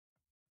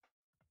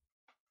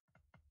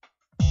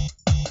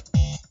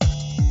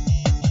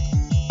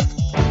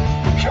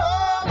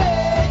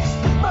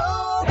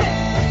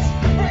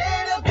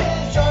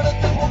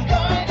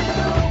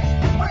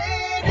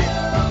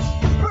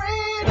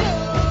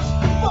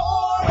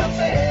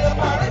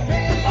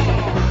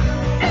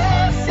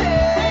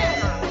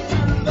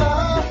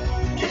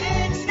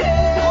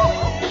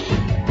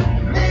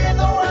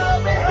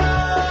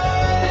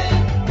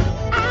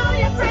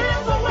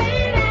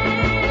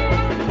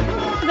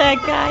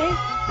that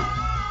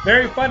guy.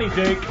 Very funny,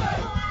 Jake.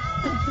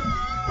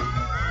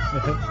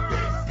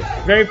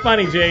 Very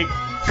funny, Jake.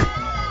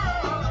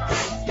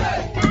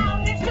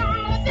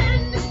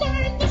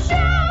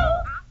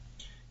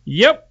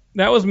 Yep,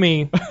 that was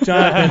me,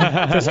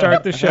 Jonathan, to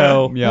start the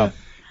show. Yeah.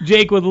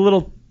 Jake with a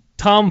little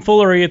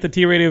tomfoolery at the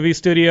T-Radio V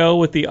studio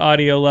with the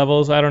audio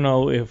levels. I don't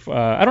know if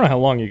I don't know how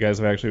long you guys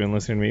have actually been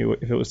listening to me,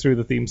 if it was through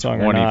the theme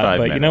song or not. But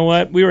minutes. You know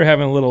what? We were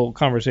having a little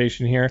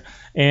conversation here,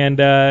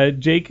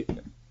 and Jake,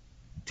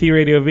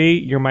 T-Radio V,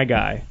 you're my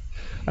guy.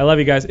 I love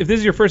you guys. If this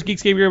is your first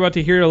Geekscape, you're about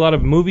to hear a lot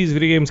of movies,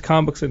 video games,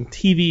 comic books, and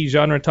TV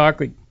genre talk,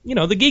 like, you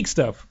know, the geek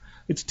stuff.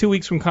 It's 2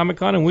 weeks from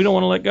Comic-Con, and we don't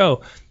want to let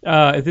go.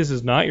 If this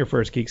is not your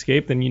first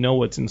Geekscape, then you know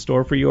what's in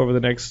store for you over the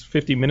next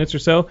 50 minutes or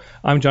so.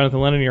 I'm Jonathan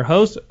Lennon, your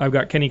host. I've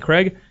got Kenny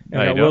Craig, and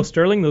I've got Will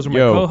Sterling. Those are my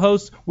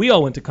co-hosts. We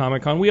all went to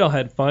Comic-Con. We all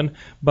had fun.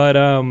 But,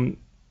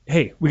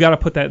 hey, we got to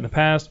put that in the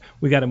past.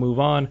 We got to move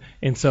on.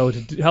 And so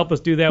to help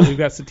us do that, we've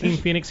got Satine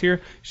Phoenix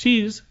here.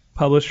 She's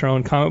published her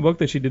own comic book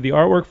that she did the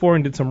artwork for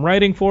and did some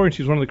writing for, and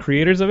she's one of the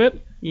creators of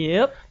it.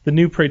 Yep. The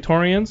new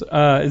Praetorians.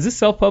 Is this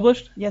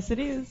self-published? Yes, it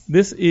is.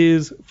 This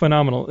is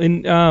phenomenal.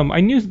 And I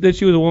knew that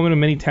she was a woman of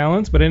many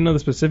talents, but I didn't know the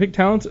specific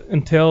talents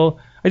until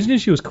I just knew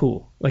she was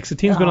cool. Like,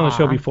 Satine's been on the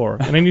show before,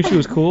 and I knew she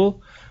was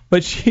cool.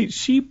 But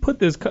she put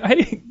this... I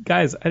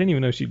didn't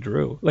even know she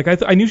drew. Like,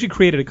 I knew she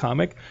created a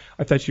comic.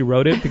 I thought she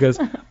wrote it because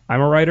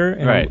I'm a writer,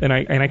 and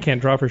I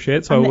can't draw for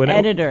shit. So I'm the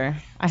editor.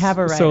 I have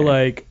a writer. So,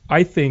 like,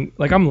 I think...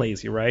 Like, I'm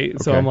lazy, right?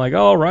 Okay. So I'm like,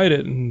 oh, I'll write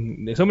it,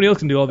 and somebody else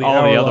can do all the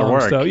other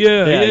work. Stuff.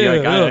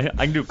 Yeah.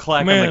 I can do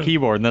clack on the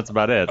keyboard, and that's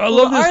about it. I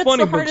love this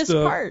funny the book hardest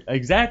stuff. Part.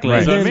 Exactly.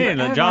 Right. That's what I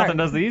mean. Jonathan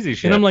does the easy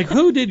shit. And I'm like,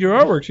 who did your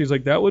artwork? She's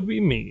like, that would be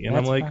me. And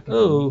I'm like,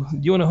 oh, do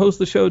you want to host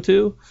the show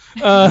too?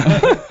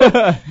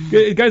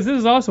 Guys, this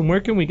is awesome. Where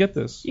can we get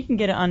this? You can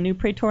get it on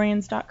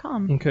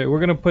newpraetorians.com. Okay, we're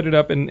going to put it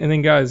up. And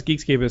then, guys,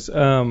 Geekscape is...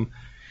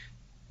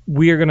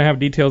 we are going to have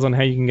details on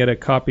how you can get a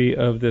copy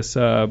of this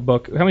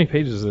book. How many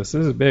pages is this?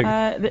 This is big.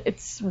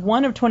 It's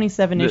one of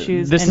 27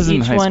 issues, and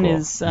each one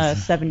is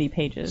 70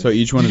 pages. So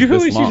each one is this long.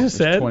 Did you hear what she just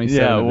said?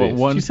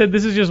 Yeah, she said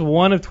this is just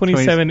one of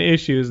 27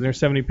 issues, and they're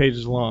 70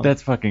 pages long.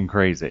 That's fucking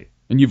crazy.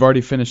 And you've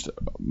already finished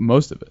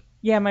most of it.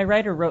 Yeah, my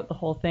writer wrote the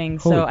whole thing,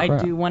 Holy so crap.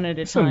 I do one at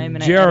a Some time.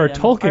 And J.R.R.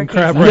 Tolkien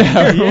crap right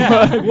here.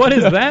 Yeah. What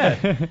is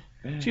that?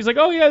 She's like,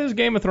 oh, yeah, this is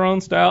Game of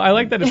Thrones style. I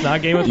like that it's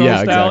not Game of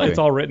Thrones style. Exactly. It's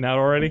all written out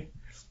already.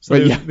 So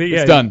but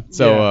it's done.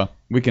 So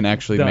we can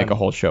actually make a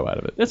whole show out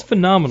of it. That's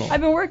phenomenal.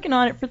 I've been working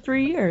on it for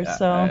 3 years.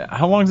 So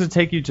how long does it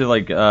take you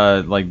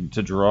to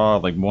to draw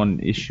like one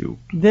issue?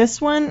 This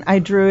one I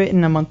drew it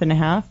in a month and a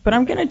half, but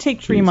I'm gonna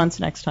take 3 months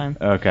next time.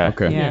 Okay.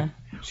 Yeah.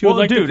 She would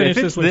like dude, to finish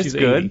if it's this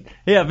good,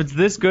 if it's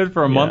this good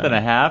for a month and a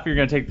half, you're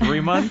gonna take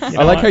 3 months.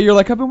 I like how you're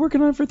like, I've been working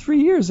on it for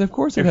 3 years. Of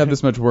course I'd have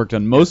this much work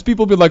done. Most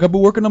people be like, I've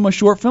been working on my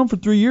short film for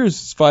 3 years.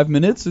 It's 5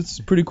 minutes. It's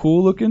pretty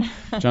cool looking.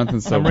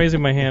 Jonathan's so I'm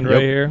raising my hand right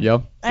here.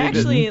 Yep. I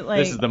actually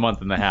this is the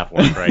month and a half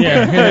work right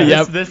here.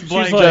 Yep. This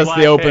blank just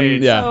the open.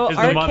 page So is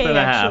the month RK and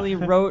a half. actually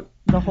wrote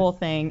the whole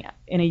thing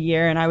in a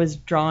year, and I was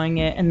drawing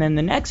it, and then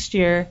the next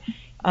year.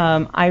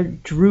 I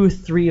drew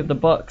 3 of the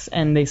books,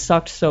 and they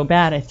sucked so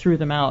bad I threw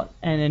them out.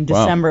 And in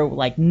December,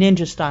 like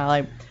ninja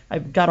style, I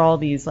got all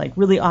these like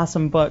really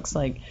awesome books,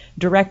 like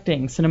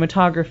directing,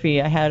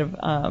 cinematography. I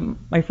had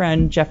my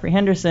friend Jeffrey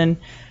Henderson.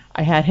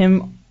 I had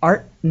him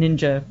art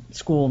ninja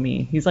school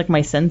me. He's like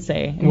my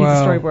sensei, and he's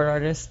a storyboard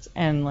artist,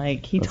 and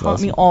like he taught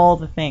me all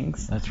the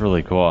things. That's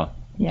really cool.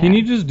 Yeah. Can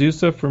you just do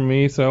stuff for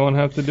me so I won't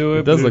have to do it?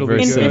 It does look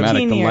very in cinematic.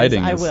 15 The years,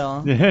 lighting I is...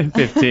 will. In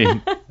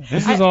 15.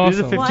 This is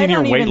awesome. There's a Well, I 15-year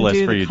don't wait even list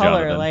do for the you,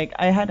 color. Jonathan. Like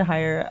I had to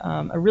hire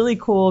a really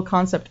cool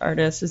concept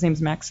artist. His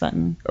name's Max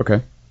Sutton.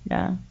 Okay.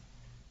 Yeah.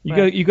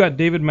 You got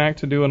David Mack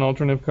to do an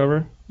alternative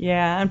cover?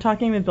 Yeah, I'm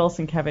talking with Bill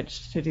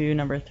Sienkiewicz to do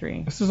number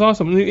 3. This is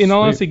awesome. In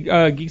all honesty,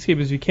 Geekscape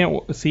is you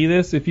can't see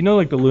this. If you know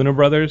like the Luna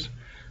Brothers,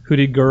 who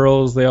did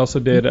Girls, they also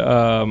did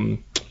a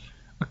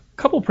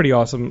couple pretty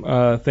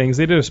awesome things.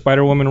 They did a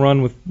Spider-Woman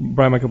run with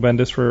Brian Michael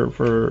Bendis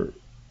for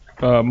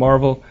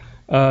Marvel.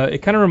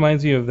 It kind of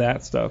reminds me of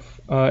that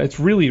stuff. It's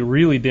really,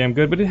 really damn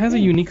good, but it has a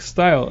unique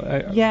style.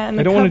 And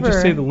I don't want to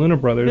just say the Luna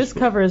Brothers. This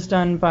cover is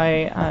done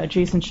by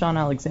Jason Sean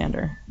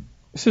Alexander.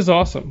 This is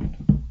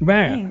awesome.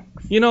 Man,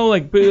 Thanks. you know,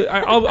 like,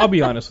 I'll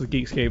be honest with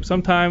Geekscape.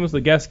 Sometimes the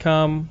guests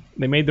come,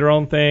 they made their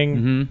own thing.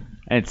 Mm-hmm.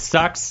 And it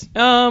sucks.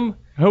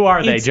 Who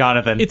are they,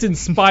 Jonathan? It's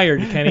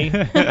inspired, Kenny.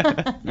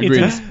 It's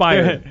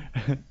inspired.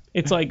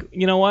 It's like,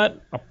 you know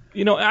what?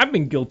 I've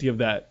been guilty of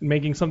that,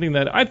 making something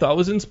that I thought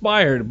was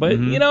inspired, but,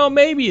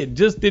 maybe it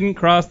just didn't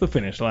cross the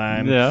finish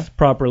line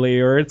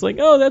properly, or it's like,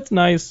 oh, that's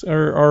nice,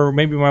 or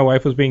maybe my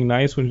wife was being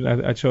nice when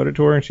I showed it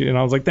to her, and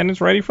I was like, then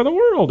it's ready for the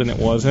world, and it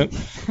wasn't.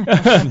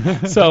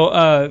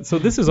 So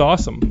this is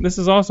awesome. This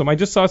is awesome. I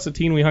just saw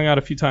Satine. We hung out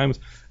a few times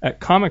at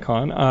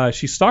Comic-Con.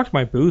 She stocked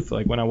my booth,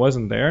 like, when I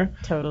wasn't there.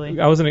 Totally.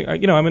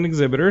 I'm an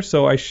exhibitor,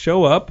 so I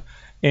show up,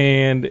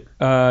 And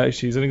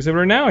she's an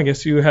exhibitor now. I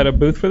guess you had a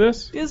booth for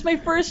this? It was my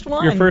first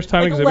one. Your first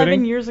time like exhibiting?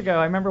 11 years ago.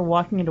 I remember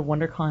walking into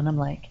WonderCon. I'm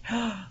like,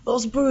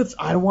 those booths,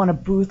 I want a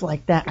booth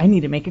like that. I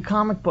need to make a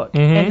comic book.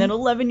 And then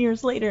 11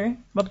 years later,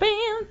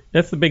 bam.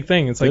 That's the big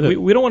thing. It's like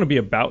we don't want to be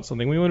about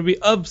something. We want to be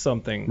of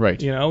something.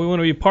 Right. You know, we want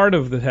to be part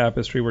of the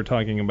tapestry we're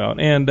talking about.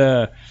 And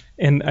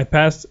I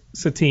passed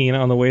Satine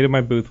on the way to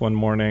my booth one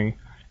morning,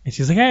 and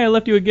she's like, hey, I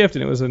left you a gift.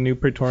 And it was a new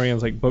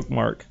Praetorians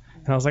bookmark.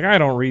 And I was like, I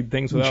don't read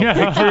things without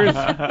pictures.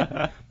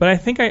 But I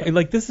think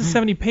this is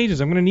 70 pages.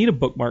 I'm going to need a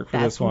bookmark for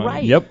this one.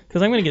 Right. Yep.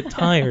 Because I'm going to get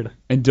tired.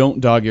 And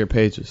don't dog your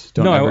pages.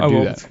 Don't I ever do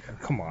won't. that.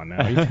 Come on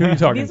now. Who are you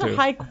talking These to? are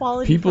high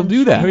quality. People from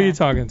do that. Who are China. you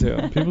talking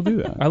to? People do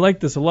that. I like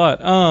this a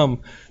lot.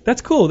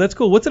 That's cool.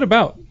 What's it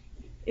about?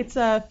 It's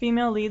a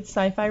female lead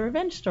sci-fi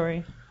revenge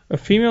story. A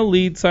female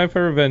lead sci-fi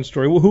revenge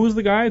story. Well, who was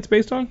the guy it's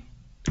based on?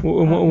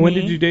 When me.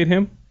 did you date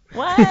him?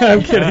 What?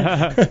 I'm kidding.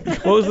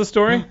 What was the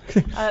story?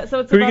 So it's Who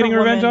are you about getting a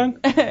revenge woman,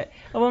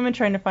 a woman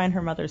trying to find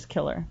her mother's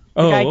killer.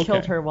 The Oh, guy okay.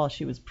 killed her while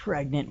she was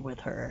pregnant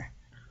with her.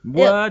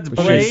 What? But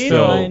Blade? she's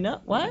still- I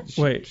know. What?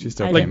 Wait, She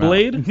still like came out.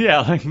 Blade?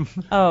 Yeah, like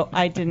Oh,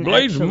 I didn't.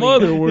 Blade's actually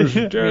mother was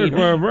attacked read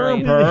by a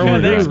Blade. vampire.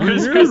 when Thanks, she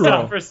was Chris in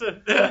utero.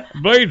 Christopherson.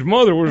 Blade's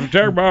mother was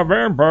attacked by a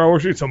vampire. Well,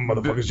 she's some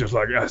motherfuckers just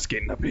like us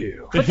skating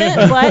uphill. But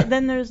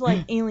then there's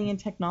like alien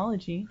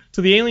technology.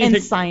 So the alien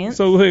And science.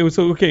 So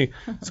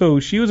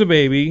she was a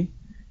baby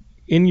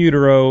in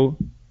utero.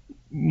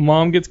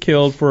 Mom gets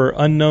killed for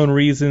unknown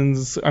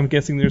reasons. I'm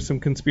guessing there's some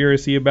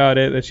conspiracy about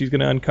it that she's going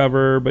to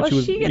uncover. But Well, she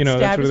was, she gets that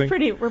stabbed. sort of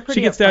thing. We're pretty.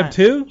 She gets upfront. stabbed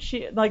too?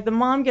 She the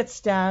mom gets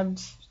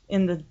stabbed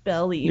in the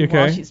belly Okay.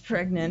 while she's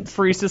pregnant.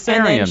 Free And then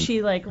cesarean.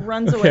 she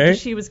runs away Okay. because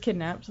she was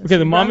kidnapped. So Okay,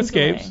 the she mom runs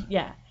escapes. away.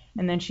 Yeah,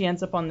 and then she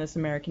ends up on this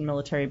American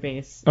military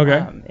base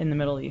Okay. in the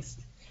Middle East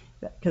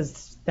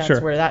because that's Sure.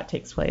 where that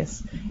takes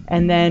place.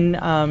 And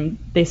then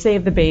they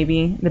save the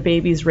baby. The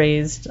baby's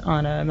raised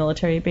on a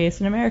military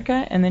base in America,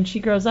 and then she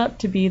grows up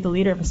to be the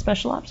leader of a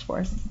special ops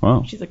force.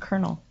 Wow. She's a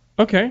colonel.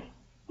 Okay.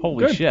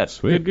 Holy Good. shit.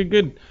 Sweet.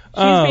 Good.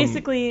 She's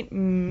basically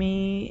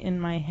me in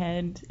my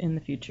head in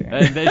the future.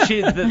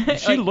 She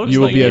looks You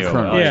will like be a you.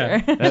 colonel.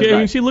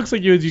 Yeah. She looks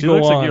like you as you She go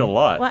looks on. like you a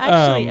lot. Well,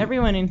 actually, Um,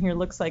 everyone in here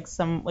looks like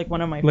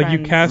one of my Like friends.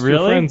 you cast your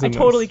Really? friends I in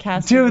totally this.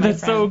 cast. Dude, my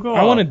that's so friends. cool.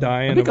 I want to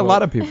die in I think a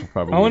lot of people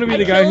probably. I want to be I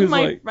the guy killed who's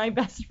my, like. my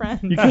best friend.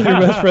 You killed your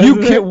best friend. You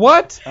kid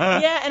what?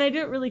 Yeah, and I do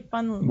it really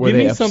fun. Were Give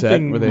they me upset?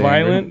 something Were they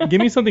violent. Give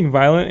me something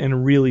violent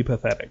and really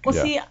pathetic. Well,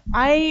 Yeah. see,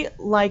 I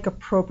like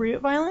appropriate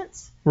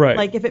violence. Right.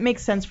 Like if it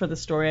makes sense for the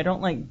story. I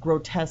don't like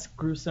grotesque,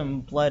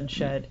 gruesome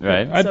bloodshed.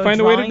 Right. I'd So find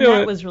a way to drawing do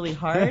that it. was really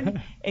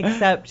hard,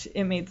 except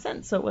it made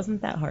sense, so it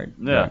wasn't that hard.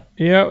 Yeah.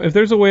 Yeah, if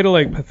there's a way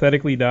to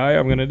pathetically die,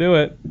 I'm gonna do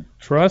it.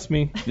 Trust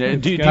me. Yeah,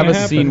 It's do you gonna Have a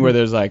happen. scene where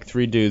there's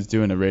 3 dudes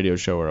doing a radio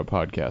show or a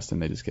podcast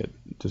and they just get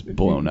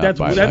blown up That's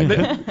by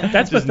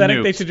that's Just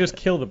pathetic. They nuked. should just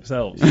kill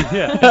themselves.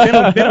 Yeah.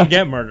 they don't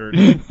get murdered.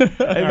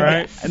 All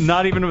right.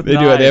 Not even with They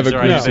do it. They have a knives or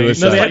group anything.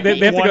 suicide. No,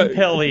 they have to One go.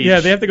 pill each. Yeah,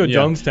 they have to go Yeah.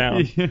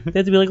 Jonestown. They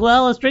have to be like,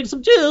 well, let's drink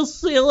some juice.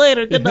 See you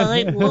later. Good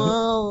night.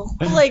 Whoa.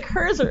 Like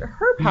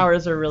her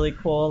powers are really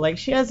cool. Like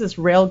she has this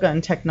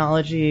railgun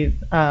technology,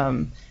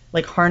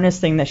 harness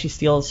thing that she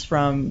steals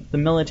from the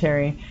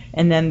military,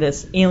 and then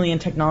this alien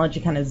technology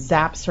kind of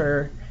zaps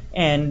her,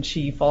 and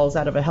she falls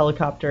out of a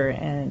helicopter,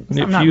 and And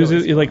it I'm not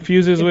fuses. really It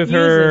fuses it with fuses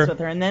her. with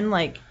her, and then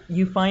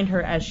you find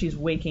her as she's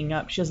waking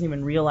up. She doesn't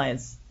even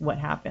realize what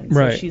happened.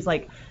 Right. So she's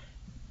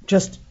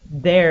just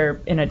there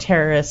in a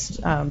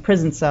terrorist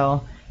prison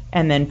cell,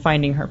 and then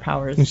finding her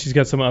powers. And she's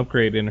got some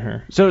upgrade in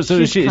her. So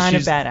She's she's kinda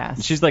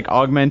badass. She's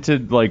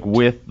augmented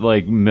with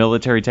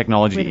military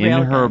technology With in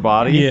her railgun.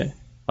 body. Yeah.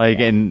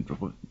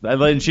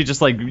 And she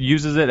just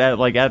uses it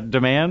at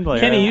demand.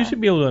 Kenny, you should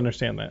be able to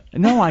understand that.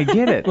 No, I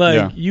get it.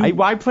 Yeah.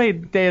 I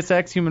played Deus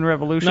Ex: Human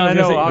Revolution. No, I I was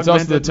know. gonna say, It's also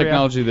the augmented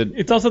technology that.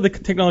 It's also the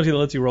technology that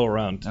lets you roll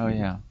around. Oh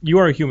yeah. You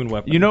are a human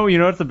weapon. You know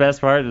what's the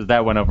best part is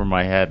that went over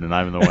my head, and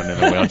I'm the one in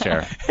the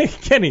wheelchair. Hey,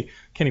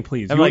 Kenny,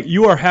 please. I'm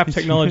You are half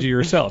technology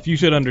yourself. You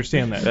should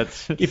understand that.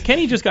 If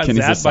Kenny just got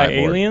Kenny's a zapped by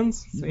cyborg.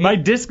 aliens,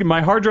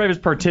 My hard drive is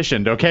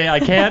partitioned. Okay, I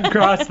can't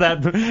cross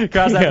that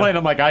Yeah. plane.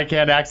 I'm like, I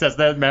can't access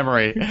that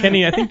memory.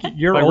 Kenny, I think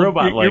you're My old.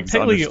 robot You're legs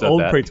technically understood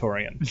old that.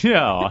 Praetorian.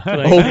 Yeah.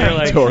 Old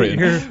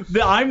Praetorian.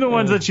 I'm the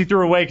ones that she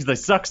threw away because they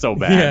suck so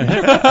bad.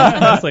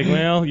 Yeah. It's like,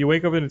 well, you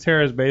wake up in a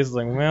terrorist base. It's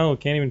like, well,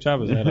 can't even chop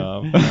his head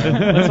off.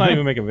 Let's not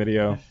even make a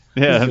video.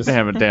 Yeah, It's just-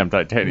 damn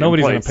titanium.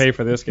 Nobody's plates. gonna pay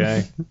for this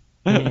guy.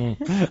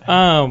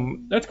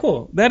 That's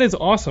cool. That is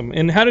awesome.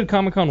 And how did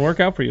Comic-Con work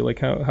out for you?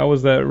 How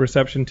was that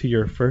reception to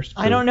your first?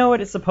 I don't know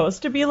what it's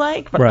supposed to be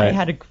like, but Right. I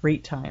had a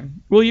great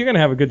time. Well, you're gonna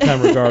have a good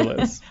time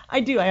regardless.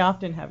 I do. I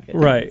often have good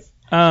Right. times.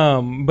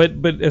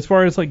 But as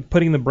far as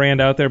putting the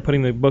brand out there,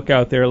 putting the book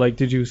out there,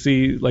 did you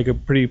see a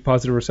pretty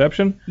positive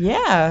reception?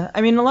 Yeah. I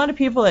mean, a lot of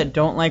people that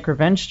don't like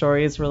revenge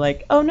stories were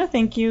like, oh, no,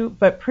 thank you.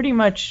 But pretty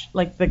much,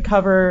 the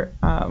cover,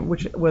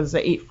 which was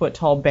an 8-foot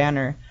tall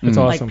banner, It's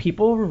awesome.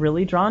 people were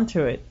really drawn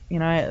to it.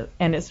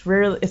 And it's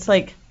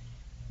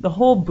the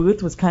whole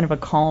booth was kind of a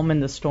calm in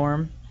the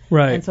storm.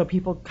 Right. And so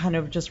people kind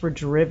of just were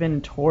driven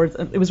towards.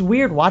 It was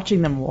weird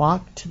watching them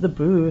walk to the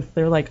booth.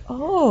 They're like,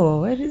 "Oh,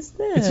 what is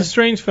this?" It's a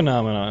strange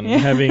phenomenon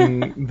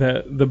having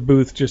the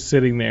booth just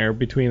sitting there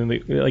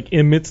between like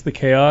amidst the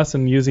chaos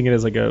and using it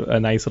as like a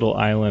nice little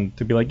island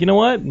to be like, you know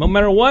what? No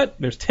matter what,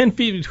 there's 10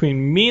 feet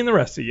between me and the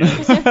rest of you.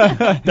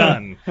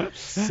 Done.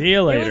 See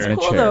you later. It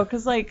was cool though,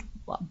 because like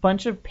a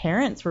bunch of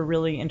parents were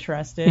really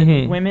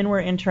interested. Women were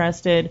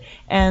interested,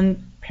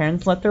 and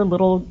parents let their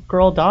little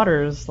girl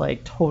daughters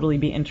like totally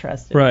be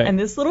interested. Right. And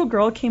this little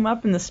girl came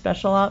up in the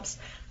special ops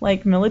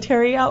like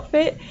military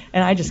outfit,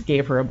 and I just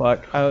gave her a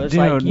book. I was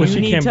like, was you she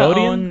need Cambodian?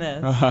 to own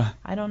this.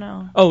 I don't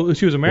know. Oh,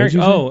 she was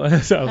American. Oh,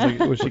 so I was like,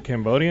 was she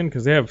Cambodian?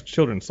 Because they have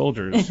children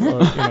soldiers. You know,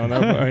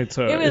 It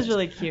was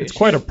really cute. It's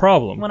quite a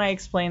problem. When I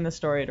explained the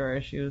story to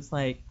her, she was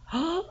like,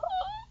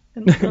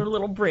 and her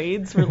little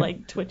braids were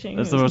like twitching.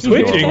 That's the most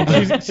twitching.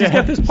 She's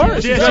got this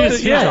part. She's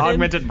got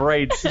augmented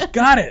braids. She's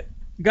got it.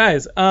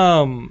 Guys,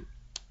 go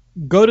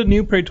to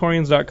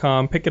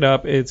newpraetorians.com, pick it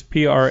up. It's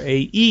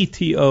Praetorians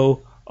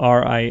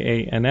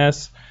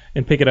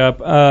and pick it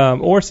up.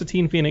 Or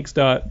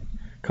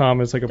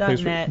satinephoenix.com is like a place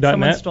for .net. .net.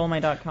 Someone stole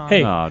my .com.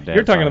 Hey, Oh, damn,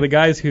 you're talking sorry. to the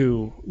guys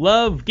who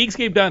love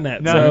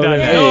Geekscape.net. No, so no,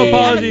 there's hey. no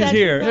apologies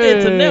here. Hey.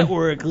 It's a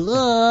network.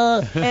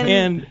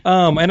 And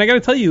I got to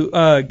tell you,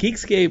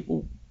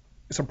 Geekscape.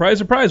 Surprise,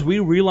 surprise, we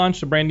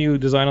relaunched a brand new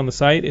design on the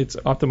site. It's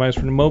optimized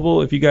for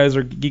mobile. If you guys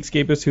are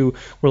Geekscapists who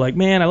were like,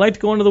 man, I like to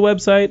go onto the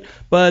website,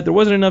 but there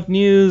wasn't enough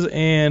news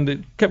and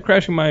it kept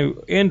crashing my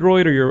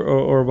Android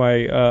or my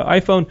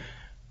iPhone,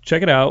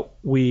 check it out.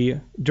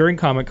 We, during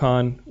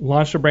Comic-Con,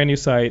 launched a brand new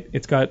site.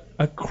 It's got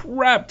a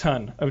crap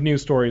ton of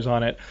news stories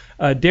on it.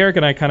 Derek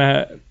and I kind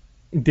of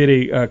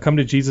did a come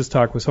to Jesus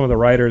talk with some of the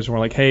writers, and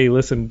we're like, hey,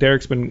 listen,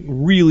 Derek's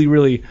been really,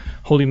 really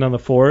holding down the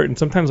fort, and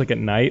sometimes like at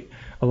night,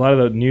 a lot of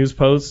the news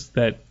posts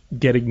that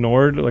get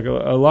ignored, like a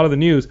lot of the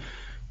news,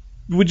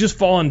 would just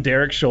fall on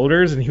Derek's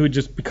shoulders, and he would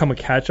just become a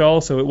catch-all.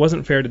 So it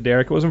wasn't fair to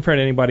Derek. It wasn't fair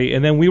to anybody.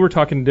 And then we were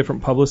talking to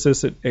different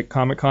publicists at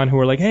Comic-Con who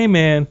were like, hey,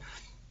 man,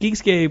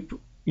 Geekscape,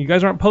 you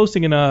guys aren't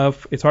posting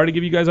enough. It's hard to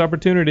give you guys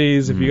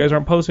opportunities. If you guys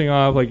aren't posting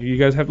off, like you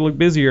guys have to look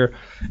busier.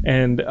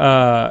 And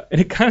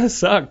it kind of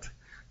sucked.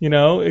 You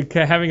know,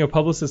 having a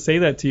publicist say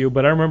that to you.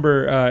 But I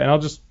remember, and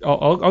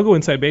I'll go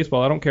inside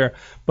baseball. I don't care.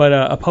 But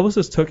a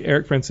publicist took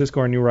Eric Francisco,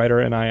 our new writer,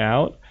 and I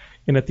out.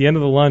 And at the end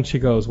of the lunch, he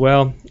goes,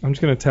 well, I'm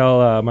just going to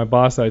tell my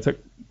boss that I took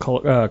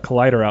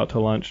Collider out to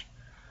lunch.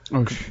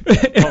 Oh,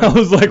 and I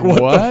was like,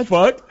 what the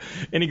fuck?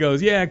 And he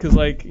goes, yeah, because,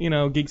 like, you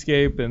know,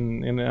 Geekscape.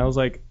 And I was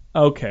like,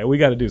 okay, we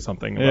got to do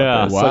something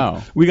about this. Wow.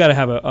 Like, we got to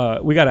have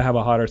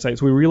a hotter site.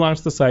 So we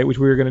relaunched the site, which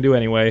we were going to do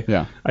anyway.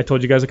 Yeah. I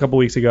told you guys a couple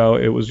weeks ago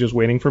it was just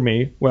waiting for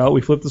me. Well,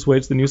 we flipped the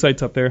switch. The new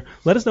site's up there.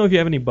 Let us know if you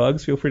have any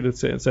bugs. Feel free to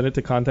send it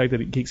to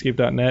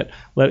contact@geekscape.net.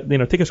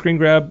 Take a screen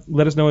grab.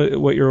 Let us know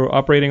what you're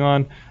operating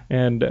on,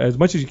 and as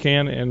much as you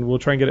can, and we'll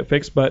try and get it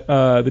fixed. But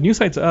the new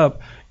site's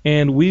up,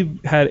 and we've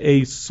had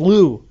a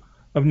slew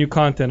of new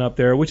content up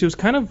there, which is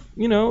kind of,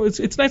 you know, it's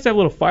nice to have a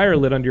little fire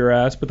lit under your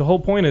ass. But the whole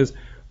point is,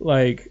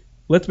 like,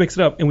 let's mix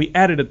it up. And we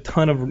added a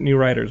ton of new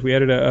writers. We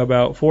added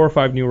about 4 or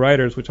 5 new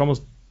writers, which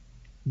almost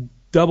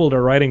doubled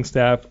our writing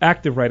staff,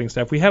 active writing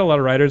staff. We had a lot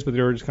of writers, but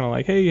they were just kind of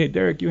like, hey,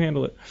 Derek, you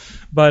handle it.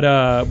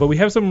 But we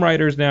have some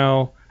writers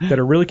now that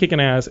are really kicking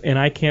ass, and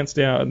I can't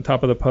stay on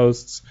top of the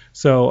posts.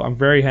 So I'm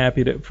very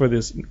happy for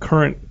this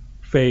current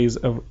phase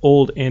of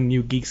old and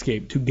new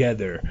Geekscape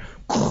together.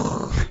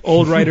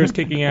 Old writers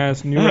kicking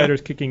ass, new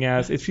writers kicking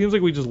ass. It seems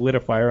like we just lit a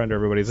fire under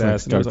everybody's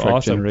ass, and it was Star Trek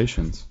awesome.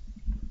 Generations.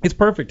 It's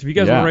perfect. If you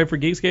guys want to write for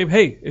Geekscape,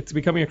 hey, it's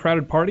becoming a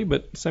crowded party,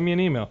 but send me an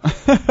email.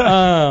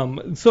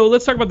 So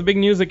let's talk about the big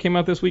news that came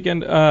out this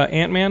weekend.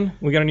 Ant-Man,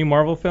 we got a new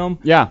Marvel film.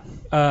 Yeah.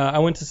 I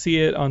went to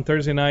see it on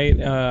Thursday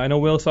night. I know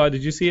Will saw it.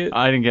 Did you see it?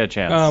 I didn't get a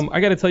chance.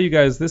 I got to tell you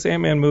guys, this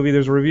Ant-Man movie,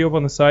 there's a review up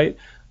on the site.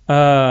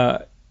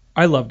 I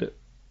loved it.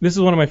 This is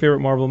one of my favorite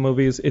Marvel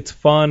movies. It's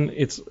fun.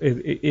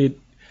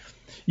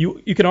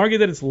 You can argue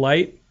that it's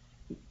light.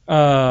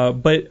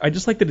 But I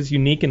just like that it's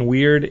unique and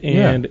weird,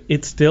 and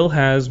it still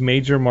has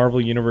major Marvel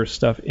Universe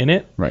stuff in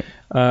it. Right.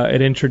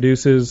 It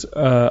introduces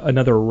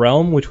another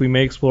realm, which we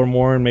may explore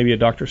more in maybe a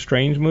Doctor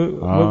Strange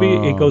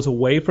movie. It goes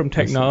away from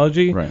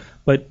technology,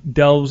 but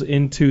delves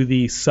into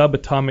the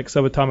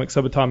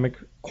subatomic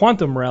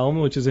quantum realm,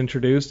 which is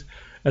introduced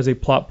as a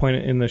plot point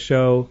in the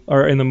show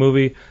or in the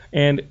movie.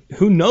 And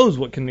who knows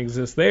what can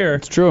exist there.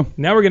 It's true.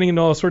 Now we're getting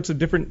into all sorts of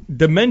different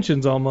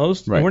dimensions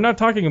almost. Right. And we're not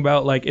talking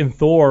about like in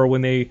Thor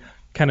when they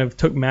kind of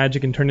took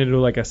magic and turned it into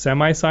like a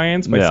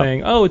semi-science by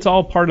saying, oh, it's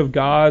all part of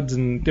gods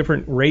and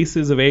different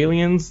races of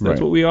aliens.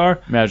 That's what we are.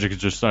 Magic is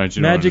just science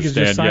you Magic is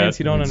don't just understand science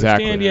you don't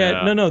understand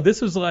yet. Yeah. No,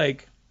 this is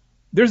like,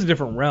 there's a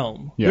different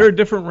realm. Yeah. There are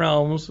different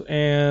realms,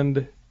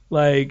 and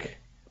like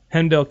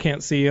Heimdall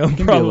can't see them. It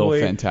can probably be a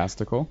little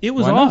fantastical. It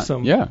was Why not?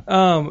 awesome. Yeah.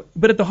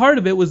 But at the heart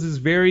of it was this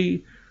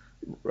very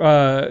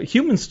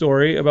human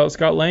story about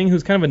Scott Lang,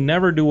 who's kind of a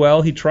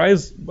never-do-well. He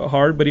tries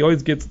hard, but he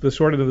always gets the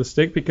short end of the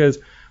stick because,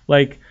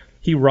 like,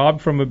 he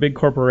robbed from a big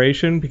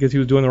corporation because he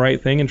was doing the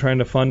right thing and trying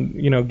to fund,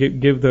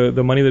 give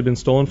the money that had been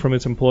stolen from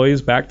its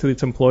employees back to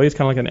its employees,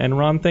 kind of like an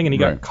Enron thing, and he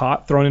got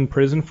caught, thrown in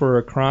prison for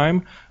a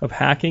crime of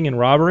hacking and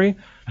robbery.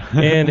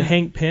 And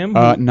Hank Pym.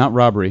 Not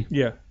robbery.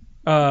 Yeah.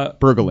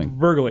 Burgling.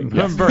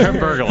 Yes.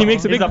 Burgling. He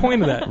makes a big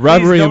point of that.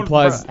 Robbery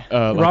implies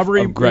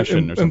robbery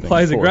aggression or something.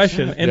 implies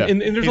aggression, and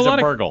there's He's a lot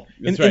a of burgle.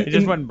 That's right. He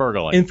just went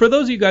burgling. And for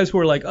those of you guys who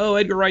are like, oh,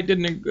 Edgar Wright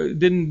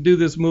didn't do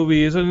this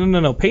movie,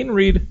 no. Peyton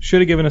Reed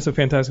should have given us a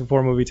Fantastic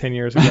Four movie 10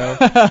 years ago.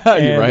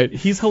 You're right.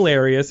 He's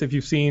hilarious. If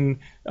you've seen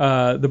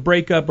The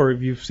Breakup, or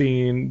if you've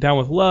seen Down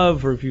with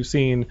Love, or if you've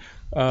seen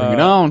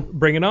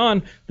Bring It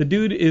On, the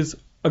dude is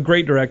a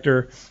great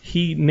director.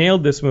 He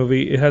nailed this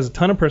movie. It has a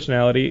ton of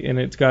personality, and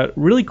it's got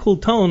really cool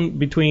tone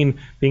between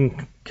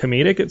being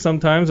comedic at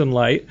sometimes and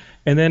light,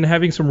 and then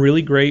having some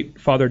really great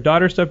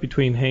father-daughter stuff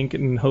between Hank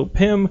and Hope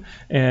Pym,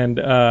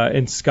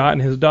 and Scott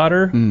and his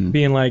daughter,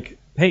 being like,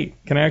 hey,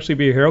 can I actually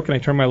be a hero? Can I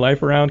turn my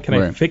life around? Can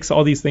I fix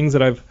all these things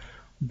that I've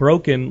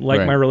broken,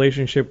 like my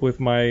relationship with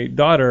my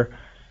daughter,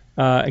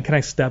 and can I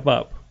step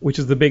up? Which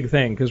is the big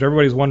thing, because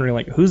everybody's wondering,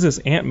 like, who's this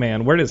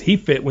Ant-Man? Where does he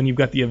fit when you've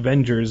got the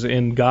Avengers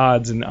and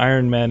Gods and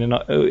Iron Man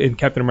and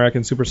Captain America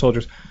and Super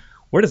Soldiers?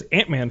 Where does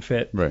Ant-Man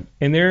fit? Right.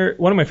 And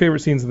one of my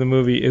favorite scenes in the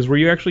movie is where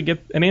you actually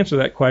get an answer to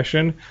that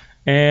question,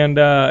 and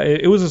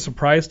it was a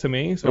surprise to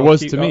me. So it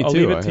was to me, I'll too.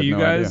 leave it to you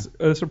guys,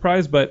 a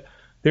surprise, but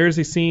there's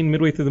a scene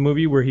midway through the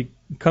movie where he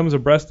comes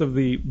abreast of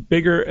the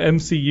bigger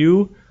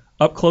MCU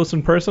up close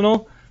and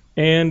personal,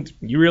 and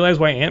you realize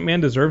why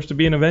Ant-Man deserves to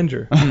be an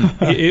Avenger.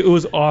 It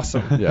was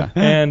awesome. Yeah.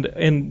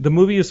 And the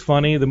movie is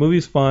funny. The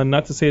movie's fun.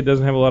 Not to say it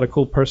doesn't have a lot of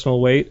cool personal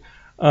weight.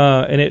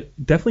 And it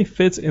definitely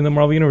fits in the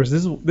Marvel universe.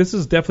 This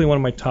is definitely one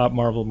of my top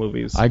Marvel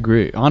movies. I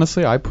agree.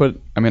 Honestly,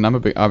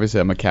 obviously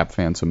I'm a Cap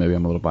fan, so maybe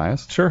I'm a little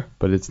biased. Sure.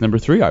 But it's number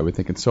 3, I would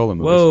think, in solo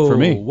movies for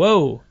me.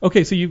 Whoa.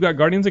 Okay, so you've got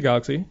Guardians of the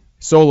Galaxy.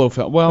 Solo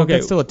film. Well,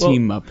 that's still a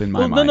team up in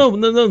my mind.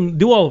 No.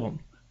 Do all of them.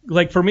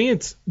 Like, for me,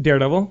 it's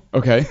Daredevil.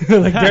 Okay.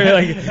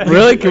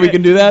 Really? We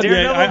can do that?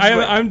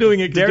 I'm doing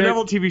it.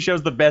 Daredevil TV show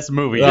is the best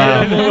movie.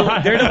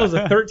 Daredevil is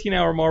a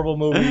 13-hour Marvel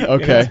movie.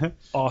 Okay.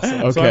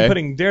 Awesome. Okay. So I'm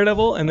putting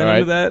Daredevil, and then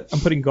under that,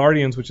 I'm putting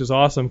Guardians, which is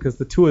awesome, because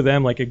the two of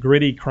them, like a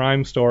gritty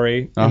crime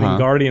story, and then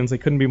Guardians, they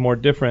couldn't be more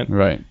different.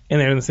 Right.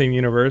 And they're in the same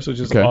universe, which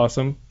is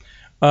awesome.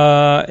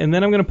 And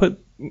then I'm going to put...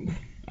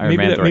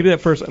 Maybe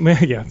that first...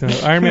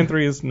 Iron Man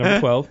 3 is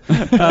number 12.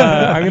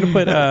 I'm going to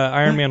put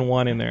Iron Man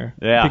 1 in there.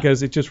 Yeah.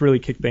 Because it just really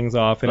kicked things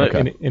off.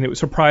 And, it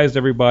surprised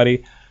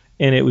everybody.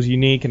 And it was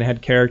unique and it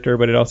had character,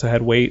 but it also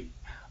had weight.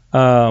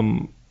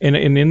 And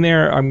in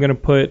there, I'm going to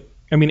put...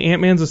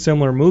 Ant-Man's a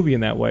similar movie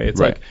in that way.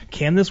 It's like,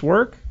 can this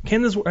work?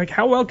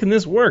 How well can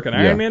this work? An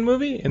Iron Man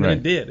movie? And then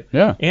it did.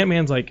 Yeah.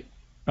 Ant-Man's like...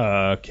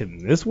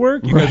 can this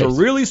work? You guys are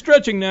really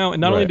stretching now.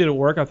 And not only did it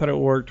work, I thought it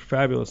worked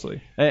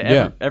fabulously.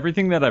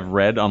 Everything that I've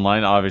read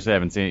online, obviously I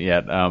haven't seen it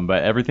yet,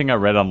 but everything I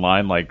read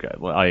online, like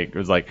it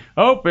was like,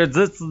 oh, is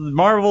this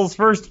Marvel's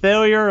first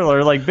failure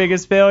or like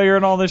biggest failure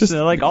and all this,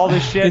 all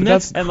this shit. And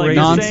that's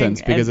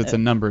nonsense because it's a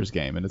numbers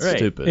game and it's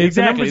stupid.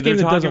 Exactly. They're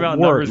talking about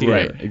numbers game.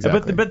 Right.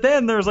 Exactly. But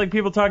then there's like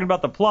people talking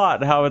about the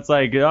plot, how it's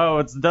like,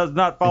 it's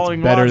not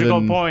following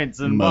logical points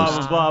and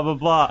blah blah blah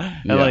blah blah.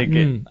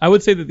 And I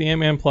would say that the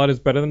Ant-Man plot is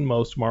better than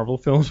most Marvel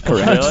films.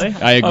 Correct. Really?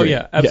 I agree. Oh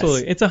yeah,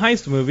 absolutely. Yes. It's a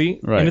heist movie,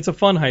 and it's a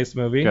fun heist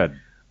movie. Good.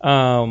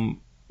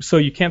 So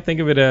you can't think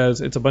of it as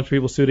it's a bunch of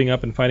people suiting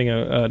up and fighting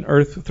an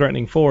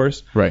Earth-threatening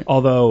force. Right.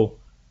 Although,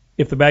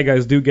 if the bad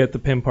guys do get the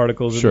Pym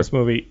particles in this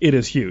movie, it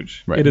is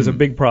huge. Right. It is a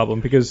big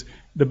problem because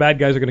the bad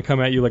guys are going to come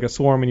at you like a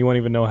swarm, and you won't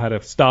even know how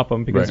to stop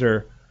them because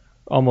they're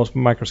almost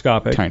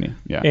microscopic. Tiny.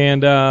 Yeah.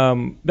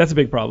 And that's a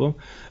big problem.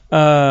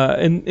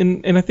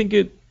 And I think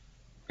it.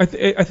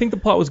 I think the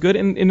plot was good,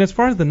 and as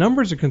far as the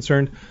numbers are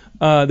concerned,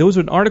 there was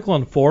an article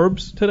on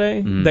Forbes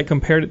today that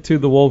compared it to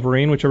the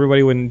Wolverine, which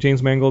everybody, when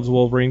James Mangold's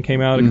Wolverine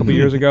came out a couple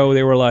years ago,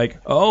 they were like,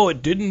 oh,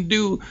 it didn't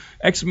do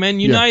X-Men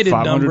United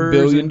numbers.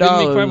 Billion it didn't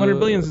make $500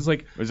 billion. It's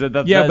like, is that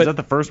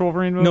the first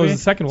Wolverine movie? No, it was the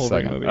second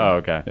Wolverine movie. Oh,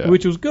 okay. Yeah.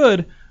 Which was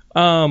good,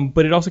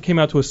 but it also came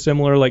out to a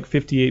similar, like,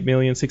 58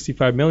 million,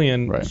 65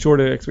 million, short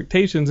of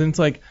expectations, and it's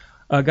like,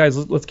 guys,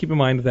 let's keep in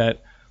mind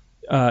that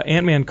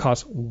Ant-Man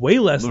costs way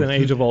less than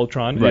Age of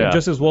Ultron,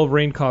 just as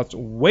Wolverine costs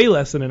way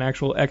less than an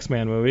actual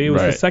X-Men movie. It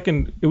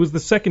was the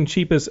second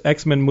cheapest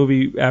X-Men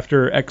movie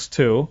after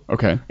X2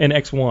 and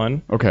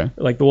X1,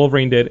 like the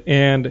Wolverine did,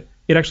 and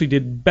it actually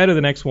did better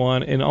than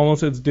X1 and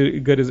almost as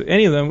good as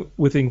any of them,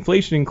 with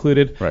inflation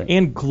included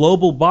and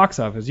global box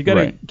office. You got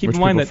to keep in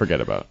mind that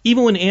forget about.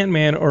 Even when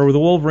Ant-Man or the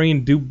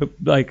Wolverine do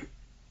like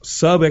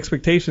sub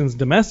expectations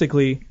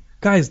domestically,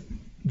 guys,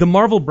 the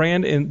Marvel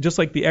brand, and just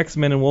like the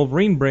X-Men and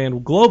Wolverine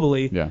brand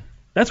globally,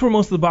 that's where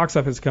most of the box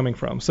office is coming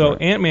from. So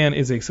Ant-Man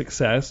is a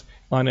success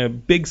on a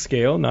big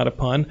scale, not a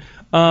pun.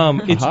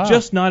 It's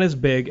just not as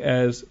big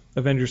as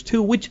Avengers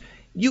 2, which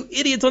you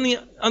idiots on the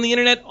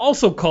internet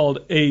also called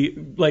a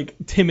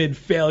timid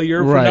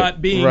failure for Right,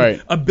 not being right.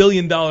 $1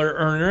 billion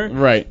earner.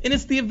 Right. And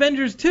it's the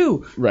Avengers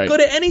 2. Right. Go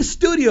to any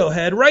studio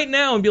head right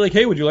now and be like,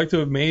 hey, would you like to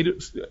have made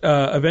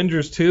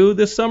Avengers 2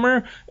 this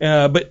summer?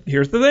 But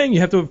here's the thing: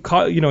 you have to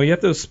have you have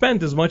to have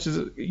spent as much as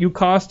you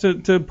cost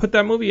to put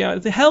that movie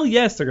out. Hell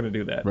yes, they're going to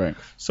do that. Right.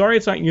 Sorry,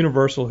 it's not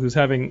Universal who's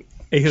having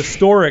a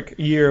historic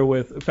year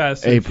with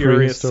Fast and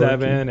Furious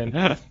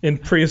 7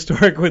 and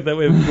prehistoric with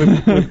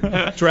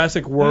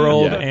Jurassic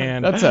World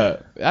and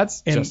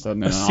that's just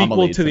an a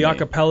sequel to the me.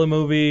 acapella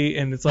movie,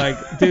 and it's like,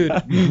 dude,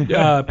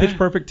 Pitch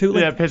Perfect 2.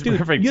 Like, Pitch dude,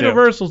 Perfect 2.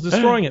 Universal's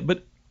destroying it,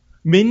 but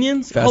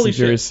Minions, Fast holy and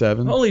Furious shit,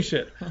 7. holy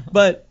shit.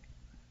 But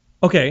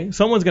okay,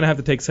 someone's gonna have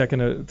to take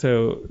second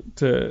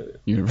to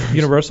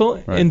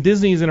Universal, Right. and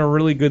Disney's in a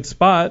really good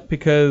spot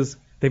because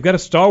they've got a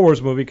Star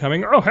Wars movie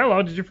coming. Oh,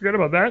 hello, did you forget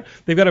about that?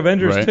 They've got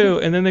Avengers Right. 2,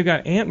 and then they've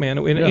got Ant-Man.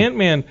 And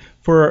Ant-Man,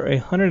 for a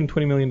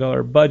 $120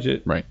 million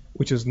budget, Right.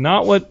 which is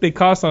not what they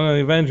cost on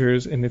the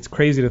Avengers, and it's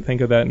crazy to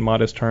think of that in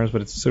modest terms,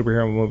 but it's a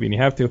superhero movie, and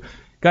you have to.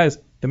 Guys,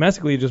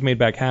 domestically, it just made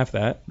back half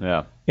that,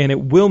 Yeah. and it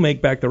will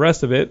make back the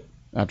rest of it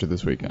After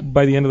this weekend.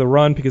 by the end of the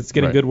run because it's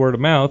getting Right. good word of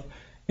mouth.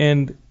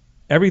 And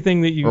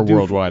everything that you Or do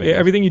worldwide, I guess.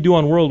 everything you do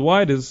on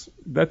worldwide that's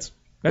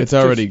It's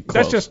already just, close.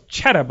 That's just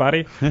cheddar,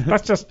 buddy.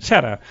 That's just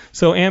cheddar.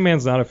 So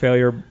Ant-Man's not a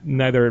failure,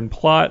 neither in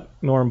plot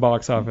nor in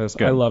box office.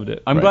 Good. I loved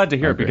it. I'm Right. glad to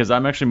hear I it agree. because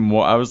I'm actually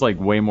I was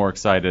way more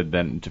excited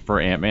for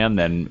Ant-Man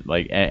than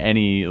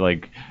any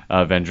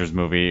Avengers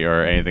movie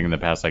or anything in the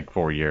past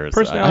 4 years.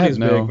 Personality is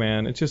had no- big,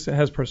 man. It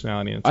has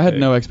personality. And it's I had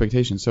big. no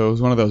expectations, so it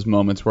was one of those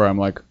moments where I'm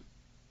like,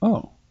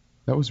 oh,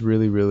 that was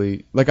really,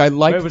 really I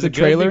liked Wait, was the it good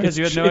trailer. because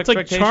you had no It's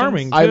expectations?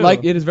 charming. I too.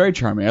 like it is very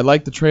charming. I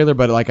like the trailer,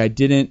 but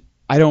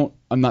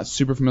I'm not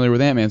super familiar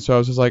with Ant-Man, so I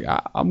was just like,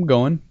 I'm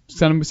going.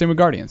 Same with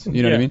Guardians.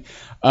 You know what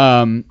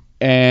I mean?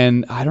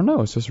 And I don't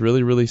know, it's just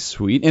really, really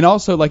sweet. And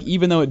also,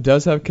 even though it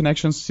does have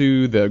connections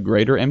to the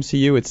greater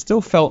MCU, it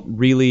still felt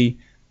really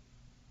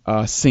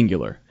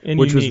singular, And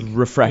which unique. was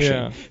refreshing.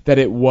 Yeah. That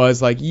it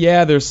was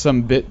there's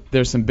some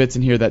bits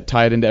in here that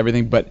tie it into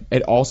everything, but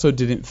it also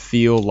didn't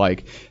feel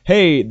like,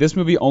 hey, this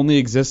movie only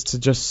exists to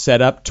just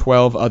set up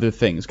 12 other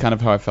things. Kind of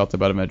how I felt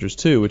about Avengers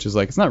 2, which is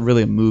it's not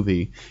really a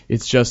movie.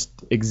 It just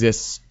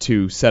exists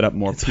to set up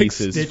more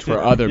pieces Stitch for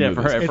work. other Yeah,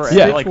 movies. for It's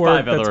yeah, stitch work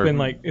five that's other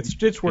been it's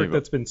stitch work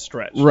that's been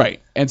stretched.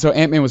 Right. And so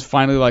Ant-Man was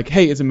finally like,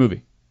 hey, it's a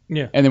movie.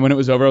 Yeah. And then when it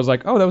was over, I was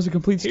like, oh, that was a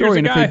complete Here's story. a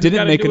And if guy they who's didn't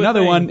gotta make do a another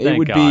thing. one,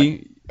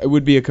 Thank it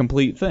would be a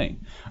complete thing.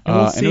 And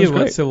we'll and see it was what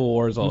great. Civil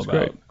War is all It was about.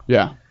 great.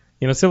 Yeah.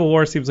 Civil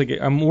War seems like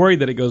I'm worried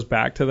that it goes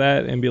back to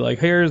that and be like,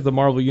 here's the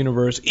Marvel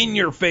Universe in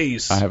your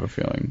face. I have a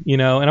feeling.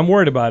 And I'm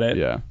worried about it.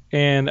 Yeah.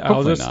 And I'll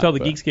Hopefully just not, tell the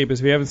but- Geekscape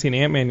if you haven't seen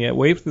Ant-Man yet,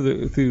 wait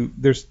through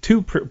there's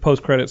two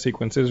post-credit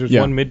sequences. There's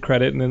Yeah. one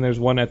mid-credit and then there's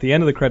one at the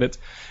end of the credits.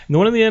 And the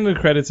one at the end of the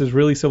credits is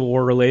really Civil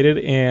War related,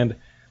 and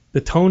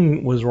the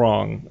tone was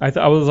wrong.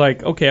 I was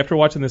like, okay, after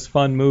watching this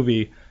fun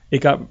movie, it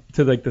got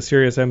to the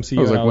serious MCU,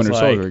 It was and like I was Winter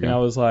like, Soldier again. and I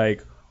was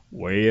like,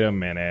 wait a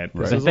minute.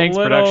 This Right. is a Thanks,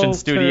 little production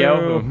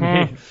studio. too-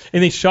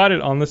 And they shot it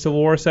on the Civil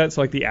War set,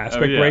 so the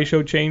aspect yeah.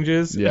 ratio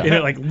changes, Yeah. and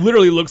it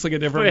literally looks like a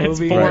different It's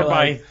movie. 4 You're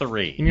by like-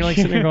 3. and you're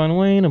sitting there going,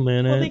 wait a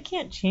minute. Well, they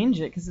can't change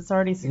it because it's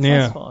already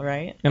successful,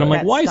 right? And I'm like,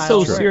 That why style so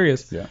work.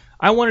 serious? Yeah.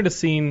 I wanted a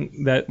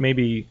scene that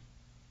maybe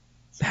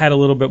had a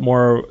little bit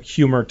more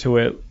humor to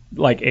it,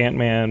 like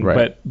Ant-Man,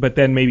 Right. but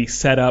then maybe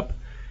set up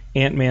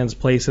Ant-Man's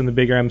place in the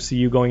bigger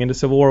MCU going into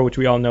Civil War, which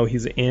we all know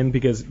he's in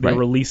because they Right.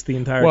 released the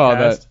entire Well,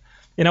 cast.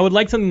 And I would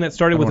like something that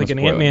started I don't with wanna an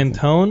spoil Ant-Man anything.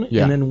 tone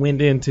Yeah. and then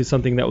went into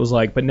something that was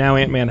but now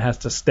Ant-Man has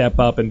to step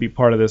up and be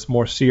part of this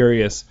more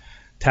serious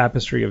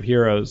tapestry of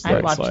heroes.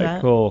 I'd That's watch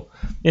that. cool.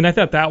 And I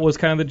thought that was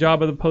kind of the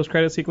job of the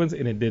post-credit sequence,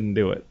 and it didn't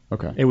do it.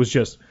 Okay. It was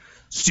just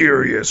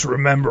serious.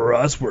 Remember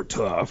us? We're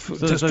tough.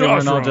 So they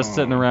weren't all just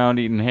sitting around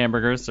eating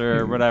hamburgers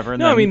or whatever.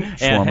 And No, I then mean,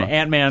 shawarma.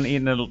 Ant-Man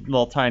eating a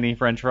little tiny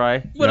French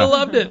fry. Would have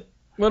loved it.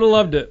 Would have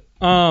loved it.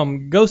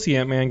 Go see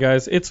Ant-Man,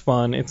 guys. It's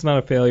fun. It's not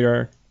a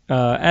failure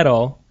at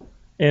all,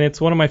 and it's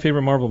one of my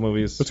favorite Marvel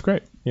movies. That's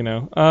great.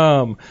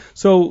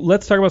 So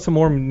let's talk about some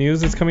more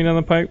news that's coming down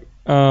the pipe.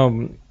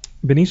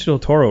 Benicio Del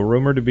Toro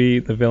rumored to be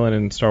the villain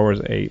in Star Wars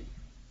 8,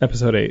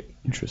 Episode 8.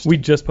 Interesting. We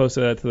just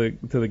posted that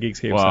to the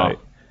Geekscape Wow. site.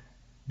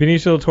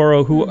 Benicio Del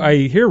Toro, who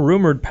I hear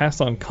rumored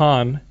passed on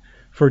Khan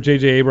for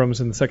J.J.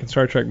 Abrams in the second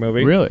Star Trek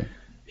movie. Really?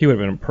 He would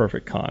have been a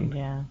perfect Khan.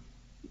 Yeah.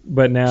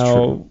 But now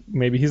true.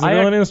 maybe he's the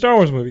villain in a Star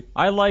Wars movie.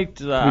 I liked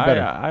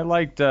better. I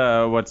liked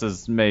what's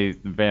his name,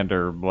 Benedict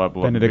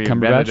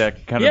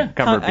Cumberbatch?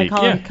 Cumberbeak. I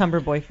call Yeah. him Cumber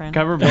Boyfriend.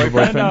 Cumber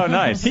boyfriend. Oh,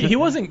 nice. He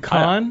wasn't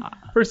Khan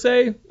per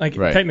se. Right.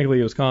 Technically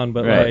he was Khan,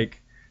 but Right.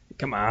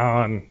 come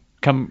on.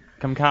 Come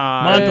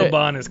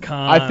Montalban is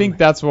Khan. I think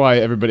that's why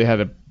everybody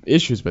had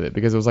issues with it,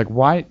 because it was like,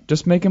 why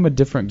just make him a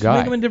different guy?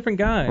 Make him a different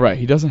guy. Right.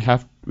 He doesn't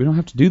have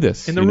have to do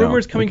this. And the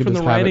rumors coming from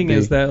the writing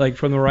is that like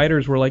from the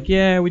writers were like,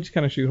 yeah, we just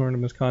kind of shoehorned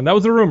him as Khan. That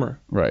was the rumor.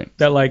 Right.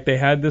 That like they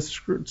had this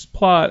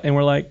plot and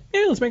we're like,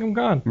 yeah, let's make him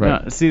Khan.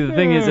 Right. No, see, the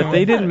thing is, if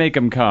they didn't make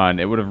him Khan,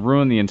 it would have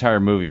ruined the entire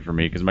movie for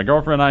me because my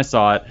girlfriend and I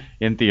saw it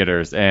in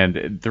theaters,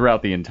 and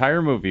throughout the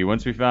entire movie,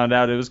 once we found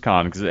out it was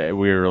Khan, because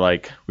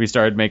we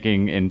started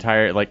making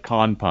entire like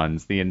Khan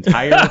puns the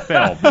entire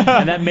film,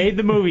 and that made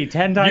the movie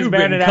 10 times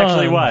better than it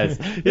actually was.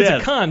 It's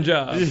a Khan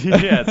job.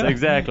 Yes,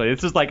 exactly.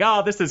 It's just like,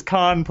 oh, this is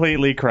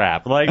completely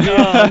crap. Like,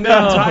 oh,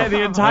 no.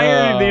 the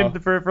entire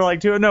for like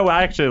two. No,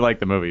 I actually like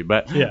the movie,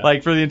 but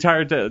like for the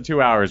entire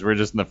 2 hours, we're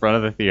just in the front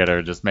of the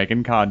theater just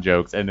making Khan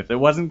jokes. And if it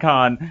wasn't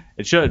Khan,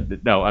 it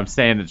should. No, I'm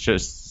saying it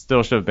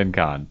still should have been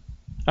Khan.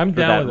 I'm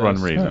down for that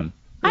one reason.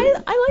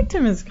 I liked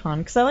him as Khan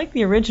because I liked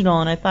the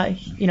original, and I thought,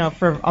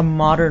 for a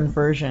modern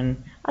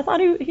version, I thought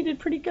he did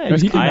pretty good. No,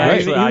 he did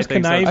great. He was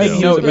conniving. I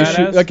have no He was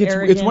issue. badass. Like it's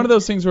Arrogant. one of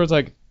those things where it's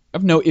like I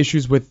have no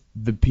issues with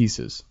the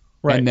pieces.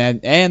 Right.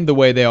 And the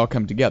way they all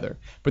come together.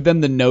 But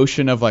then the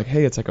notion of like,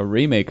 hey, it's like a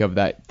remake of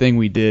that thing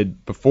we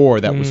did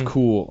before that was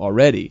cool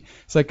already.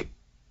 It's like,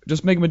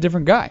 just make him a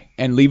different guy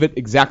and leave it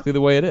exactly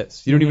the way it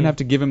is. You don't even have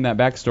to give him that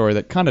backstory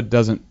that kind of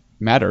doesn't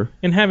matter.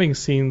 And having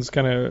scenes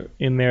kind of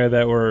in there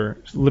that were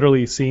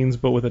literally scenes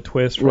but with a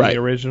twist from the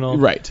original.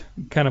 Right.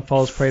 Kind of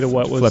falls prey to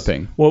what was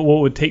flipping. What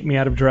would take me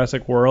out of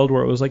Jurassic World,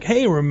 where it was like,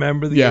 hey,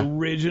 remember the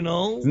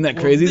original? Isn't that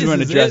crazy? He's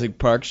wearing a Jurassic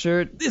Park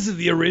shirt. This is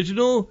the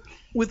original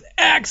with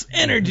Axe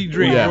energy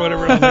drink or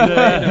whatever.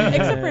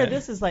 Except for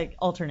this is like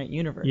alternate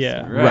universe.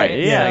 Yeah. Right.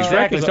 Yeah,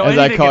 exactly. So as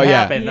anything I call, can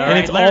happen. Yeah. All And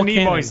right? it's Leonard all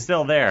Nimoy's canon.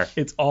 still there.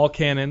 It's all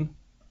canon.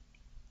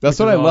 That's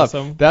what Which I is love.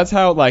 awesome. That's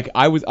how like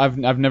I've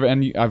never,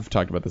 and I've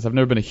talked about this. I've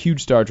never been a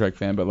huge Star Trek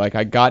fan, but like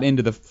I got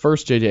into the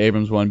first J.J.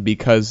 Abrams one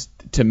because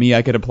to me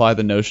I could apply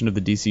the notion of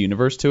the DC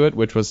universe to it,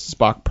 which was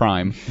Spock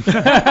Prime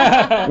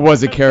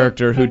was a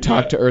character who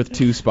talked to Earth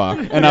 2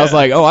 Spock, and I was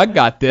like, oh, I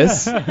got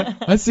this.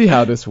 I see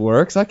how this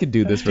works. I could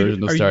do this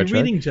version of Star Trek. Are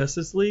you reading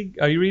Justice League?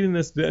 Are you reading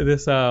this?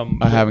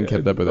 I haven't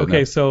kept up with it. Okay,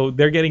 no. so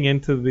they're getting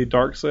into the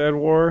Dark Side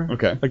War.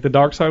 Okay. Like the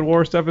Dark Side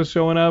War stuff is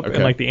showing up,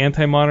 and like the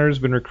Anti-Monitor's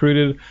been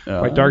recruited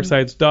by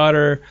Darkseid's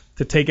daughter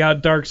to take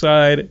out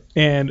Darkseid,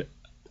 and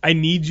I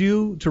need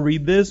you to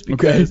read this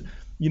because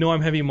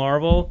I'm heavy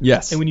Marvel.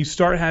 Yes. And when you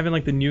start having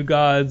like the New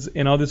Gods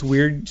and all this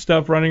weird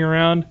stuff running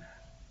around,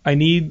 I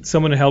need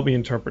someone to help me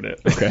interpret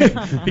it. Okay.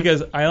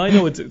 Because I only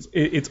know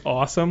it's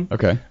awesome.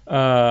 Okay.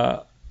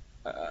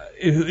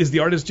 Is the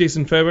artist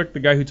Jason Fabrik, the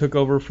guy who took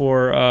over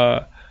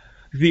for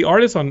the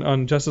artist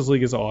on Justice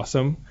League is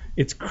awesome.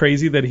 It's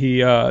crazy that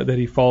he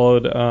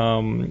followed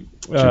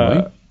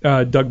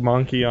Doug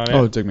Mahnke on it.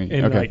 Oh, Doug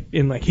Mahnke. Okay.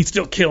 And he's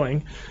still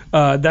killing.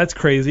 That's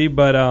crazy.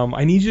 But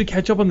I need you to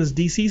catch up on this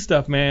DC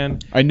stuff, man.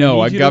 I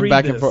know. I need you got to read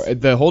back this. and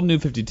forth. The whole New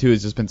 52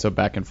 has just been so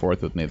back and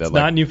forth with me that It's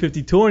not New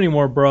 52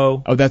 anymore,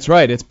 bro. Oh, that's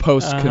right. It's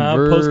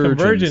post-convergence.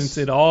 Post-convergence,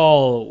 it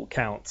all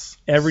counts.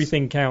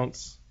 Everything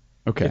counts.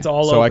 Okay. It's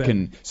all so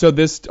open. So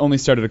this only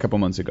started a couple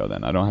months ago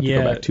then. I don't have to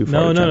go back too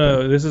far.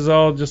 No. This is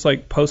all just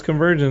like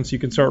post-convergence. You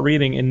can start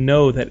reading and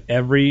know that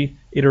every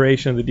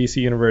iteration of the DC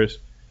universe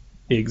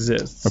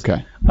exists.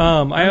 Okay.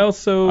 I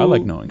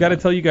like knowing got to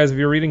that. tell you guys, if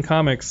you're reading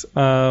comics,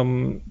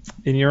 and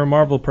you're a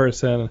Marvel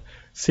person,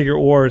 Secret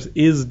Wars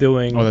is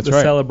doing that's the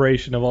right.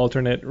 celebration of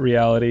alternate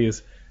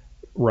realities.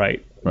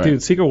 Right.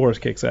 Dude, Secret Wars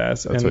kicks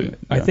ass. I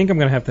think I'm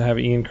going to have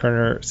Ian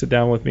Kerner sit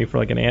down with me for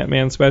like an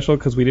Ant-Man special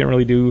because we didn't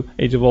really do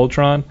Age of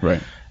Ultron.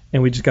 Right.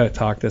 And we just got to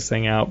talk this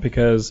thing out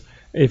because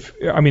if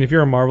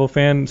you're a Marvel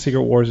fan,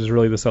 Secret Wars is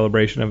really the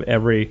celebration of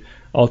every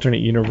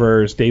alternate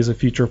universe, Days of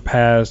Future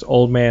Past,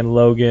 Old Man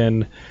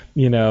Logan,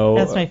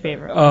 That's my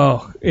favorite.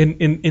 Oh,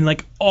 in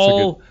like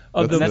all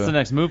of the... That's the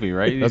next movie,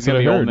 right? That's It's gonna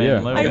what be I Old heard, Man yeah.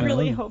 Logan. I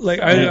really hope Like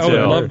so. I would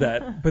too. love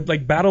that, but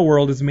like Battle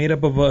World is made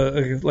up of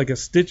a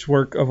stitch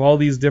work of all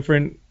these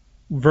different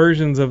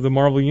versions of the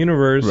Marvel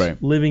universe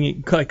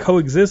living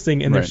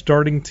coexisting, and they're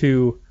starting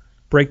to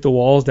break the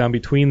walls down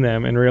between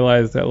them and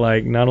realize that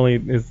like not only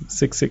is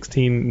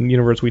 616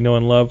 universe we know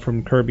and love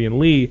from Kirby and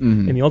Lee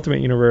in the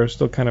Ultimate Universe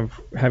still kind of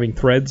having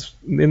threads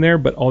in there,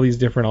 but all these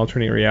different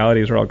alternate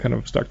realities are all kind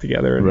of stuck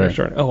together, and they're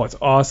starting. Oh, it's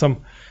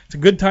awesome! It's a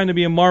good time to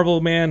be a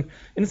Marvel man,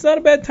 and it's not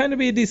a bad time to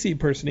be a DC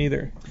person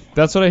either.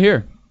 That's what I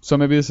hear. So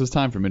maybe this is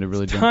time for me to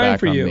really jump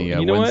back on the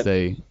You know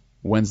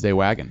Wednesday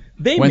wagon.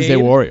 They Wednesday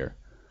made- Warrior.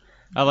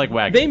 I like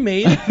wagon. They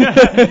made an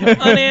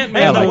Ant-Man.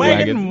 I like wagon.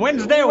 wagon.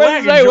 Wednesday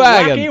Wednesday wagon.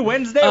 wagon. Wacky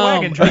Wednesday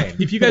wagon train.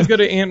 If you guys go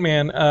to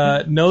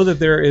Ant-Man, know that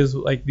there is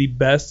like the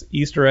best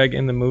Easter egg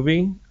in the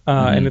movie,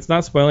 and it's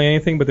not spoiling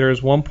anything, but there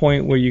is one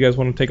point where you guys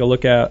want to take a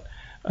look at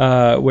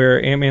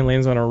where Ant-Man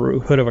lands on a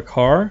hood of a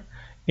car,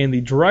 and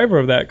the driver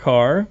of that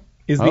car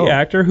is the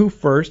actor who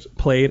first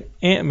played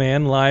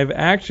Ant-Man live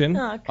action.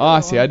 Oh, cool.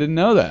 Oh, see, I didn't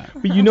know that.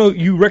 But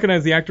you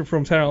recognize the actor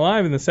from Saturday Night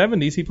Live in the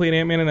 70s. He played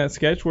Ant-Man in that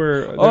sketch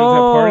where there was that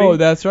party. Oh,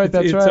 that's right,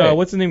 that's right.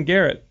 What's his name?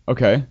 Garrett.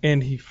 Okay.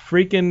 And he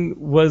freaking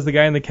was the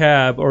guy in the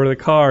cab or the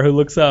car who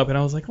looks up, and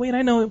I was like, wait,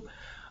 I know him.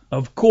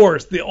 Of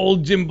course, the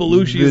old Jim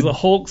Belushi is the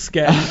Hulk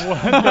sketch.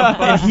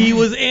 And he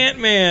was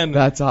Ant-Man.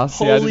 That's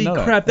awesome. Holy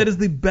crap, that is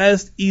the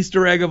best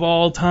Easter egg of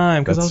all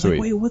time. Because I was like,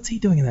 wait, what's he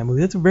doing in that movie?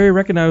 That's a very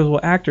recognizable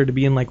actor to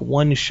be in like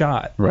one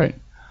shot. Right.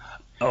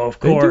 Oh, of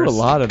course. They do a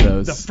lot of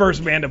those. The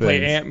first man to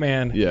play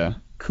Ant-Man. Yeah.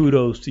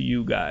 Kudos to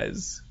you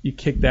guys. You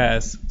kicked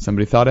ass.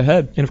 Somebody thought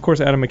ahead. And of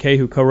course, Adam McKay,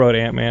 who co-wrote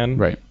Ant-Man,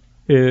 right,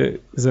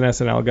 is an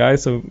SNL guy,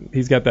 so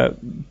he's got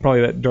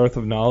probably that dearth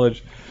of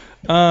knowledge.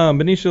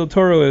 Benicio Del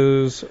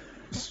Toro is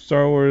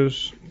Star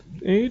Wars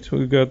 8.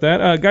 We got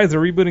that. Guys, they're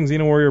rebooting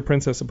Xena Warrior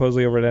Princess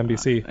supposedly over at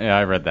NBC. Yeah,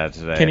 I read that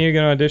today. Can you get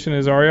an audition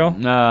as Ariel?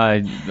 I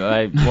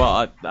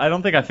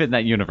don't think I fit in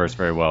that universe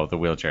very well with the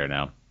wheelchair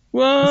now.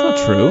 Well,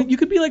 that's not true. You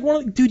could be like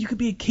you could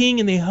be a king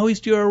and they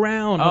hoist you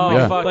around. Oh,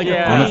 yeah. fuck like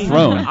yeah. On a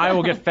throne. I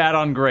will get fat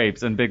on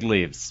grapes and big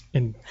leaves.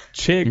 And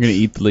chicks. You're going to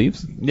eat the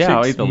leaves? Yeah,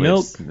 I'll eat the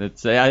milk. leaves.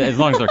 It's, as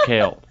long as they're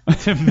kale.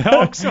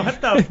 Milk?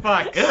 What the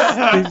fuck?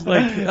 It's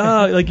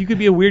like you could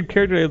be a weird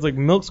character that has like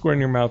milk squirting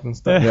in your mouth and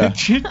stuff. Yeah.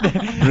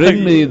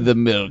 Bring me the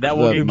milk. That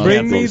will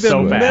bring me the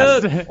so milk.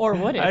 fast. Or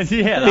would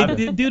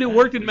it? Dude, it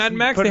worked in Mad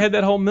Max. They had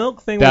that whole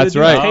milk thing That's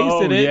where they right.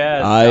 tasted it.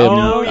 Yes.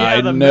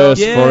 I nurse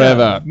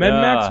forever.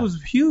 Mad Max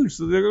was huge,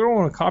 so they're going to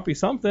want to copy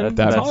something.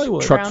 That's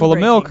Hollywood. truck full of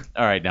milk.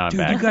 All right, now I'm Dude,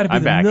 back. you got to be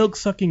I'm the back.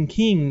 milk-sucking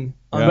king.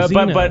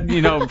 But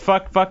you know,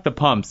 fuck the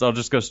pumps. I'll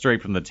just go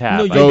straight from the tap.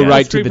 No, you Go go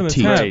right straight to from the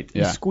tap. teat.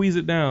 You Yeah. squeeze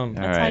it down.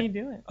 That's how you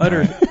do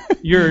it.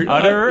 You're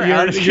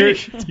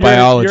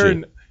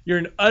biology. You're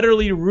an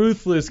utterly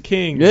ruthless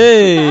king.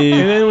 Yay!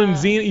 And then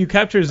when you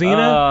capture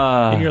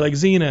Xena, and you're like,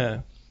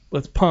 Xena,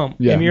 let's pump.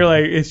 Yeah. And you're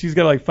like, she's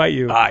got to like fight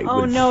you.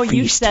 Oh no,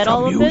 you said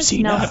all of this.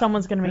 Now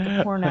someone's gonna make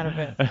a porn out of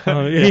it.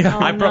 Oh, yeah. Oh,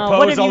 I no. propose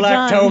What have you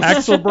done? lactose.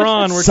 Axel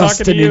Braun, we're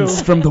talking to you.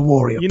 Sustenance from the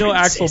warrior. You know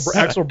princess.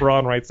 Axel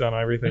Braun writes down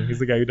everything. He's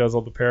the guy who does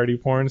all the parody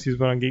porns. He's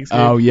been on Geekscape.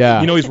 Oh,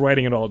 yeah. You know he's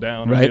writing it all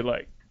down. Right. And you're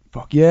like,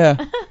 Fuck yeah.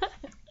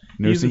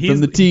 Nursing from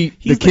the teat.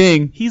 The he's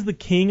king. He's the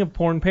king of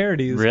porn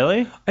parodies.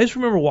 Really? I just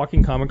remember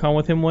walking Comic-Con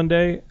with him one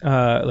day,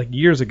 like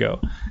years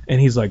ago,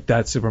 and he's like,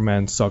 "That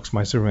Superman sucks.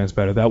 My Superman's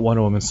better. That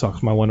Wonder Woman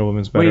sucks. My Wonder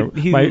Woman's better."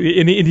 Wait,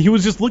 and he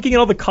was just looking at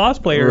all the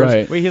cosplayers.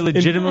 Right. Wait, he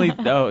legitimately.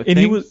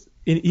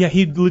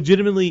 He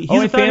legitimately.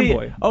 He's a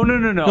fanboy. No.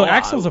 No,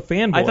 Axel's a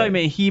fanboy. I thought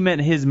he meant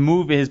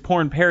his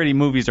porn parody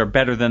movies are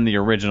better than the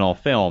original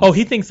film. Oh,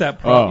 he thinks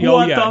that. What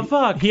the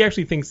fuck? He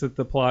actually thinks that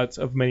the plots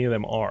of many of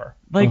them are.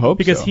 I hope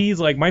Because so. he's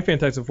like, my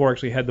Fantastic Four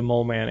actually had the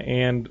Mole Man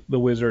and the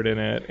Wizard in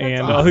it,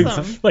 and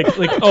awesome.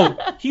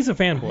 he's a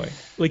fanboy.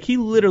 Like he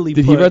literally.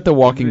 Did he write the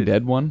Walking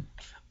Dead one?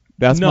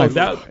 That's No, my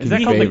that- Is that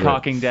he- called The favorite.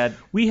 Cocking Dead?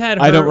 We had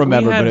her. I don't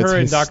remember, we had but it's her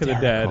in Dock of the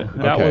Dead.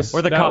 hysterical. That Okay. was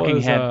Or the that Cocking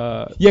was,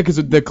 Head. Yeah, because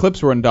the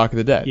clips were in Dock of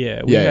the Dead.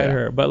 Yeah, we had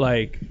her. But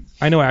like,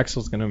 I know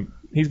Axel's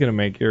he's gonna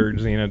make your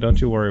Xena.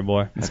 Don't you worry,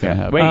 boy. It's gonna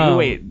happen.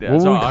 Wait. What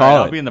would so we all call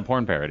I'll it? be in the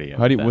porn parody.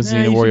 How do you, was Nah,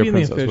 Xena you should Warrior be in the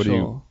Princess? What do you?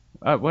 official.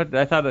 What?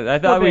 I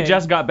thought we big?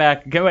 just got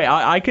back. Okay, wait.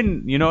 I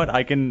can. You know what?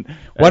 I can.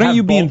 Why don't have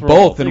you be in roles.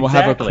 both and we'll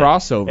have a Exactly.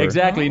 crossover?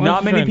 Exactly. Why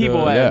Not don't you many try and do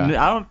people. it?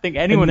 Yeah. I don't think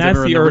anyone's And that's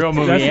ever in the the Earth- real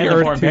movie that's the and the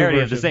Earth porn 2 parody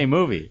of the version. same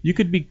movie. You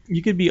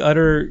could be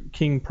Utter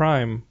King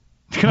Prime.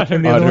 And the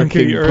Utter other one could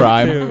be King Earth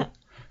Prime. 2.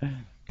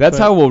 That's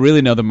But- how we'll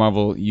really know the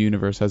Marvel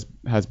universe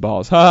has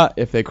balls.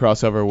 If they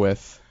cross over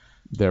with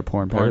their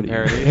porn parody.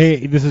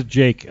 Hey, this is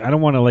Jake. I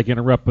don't want to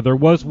interrupt, but there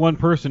was one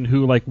person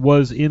who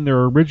was in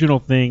their original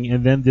thing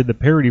and then did the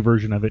parody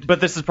version of it.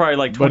 But this is probably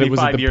like But it was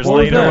 25 the years porn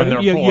later version. when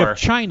they're you poor. have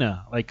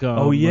China,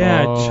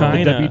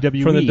 China the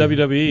WWE. from the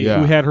WWE. Yeah.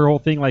 who had her whole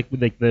thing with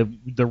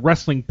the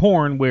wrestling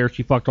porn where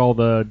she fucked all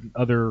the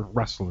other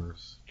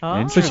wrestlers.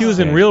 Oh. So she was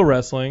in real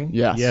wrestling.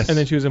 Yes. And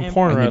then she was in And-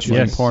 porn And then she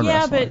wrestling. was in porn Yeah,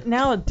 wrestling. but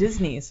now at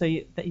Disney, so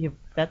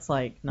that's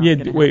like not Yeah,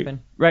 gonna wait. happen.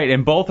 Right,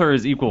 and both are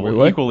Wait,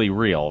 what? equally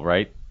real,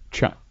 right?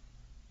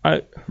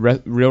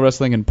 Real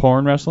wrestling and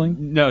porn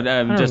wrestling? No,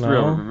 just know.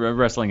 real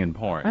wrestling and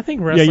porn. I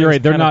think Yeah, wrestling. you're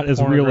right. They're not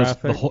as real as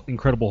the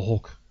Incredible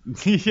Hulk.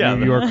 yeah,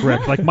 You are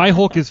correct. My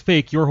Hulk is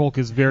fake. Your Hulk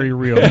is very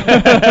real.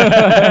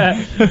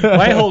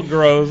 My Hulk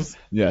grows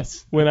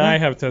Yes. when I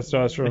have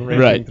testosterone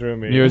racing Right. through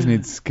me. Yours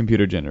needs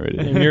computer generated.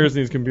 And yours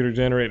needs computer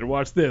generated.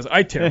 Watch this.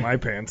 I tear my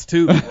pants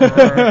too. Wait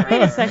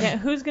a second,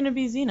 who's gonna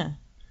be Xena?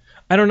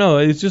 I don't know.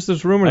 It's just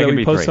this rumor I that can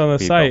we be posted three on the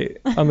people.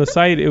 site. On the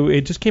site,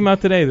 it just came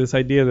out today. This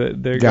idea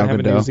that they're Gal gonna have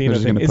a new Gadot. They're Xena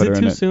just thing. gonna Is put it her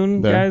in too it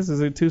soon, there. guys? Is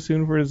it too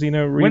soon for a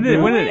Xena reboot? when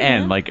did it Yeah.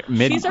 end? Like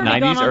mid She's already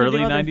 90s, gone on to early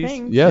do other 90s?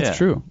 things. Yeah, Yeah. it's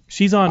true.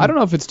 She's on. I don't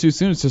know if it's too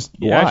soon. It's just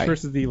Yeah, Ash why.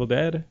 versus the Evil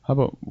Dead. How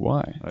about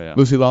why? Oh, yeah.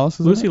 Lucy Lawless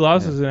is Lucy in it?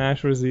 Lawless is in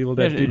Ash versus the Evil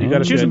Dead. Yeah, Dude, you got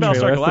to she was see in the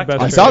trailer. Battlestar That's the Galactica.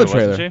 best I saw the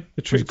trailer. trailer. wasn't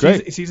The It was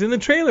great. She's in the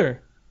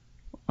trailer.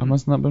 I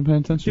must not have been paying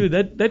attention.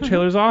 Dude, that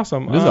trailer's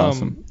awesome. It is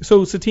awesome.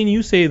 So, Satine,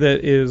 you say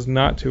that is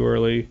not too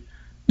early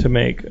to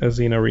make a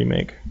Xena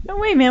remake. No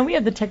way, man. We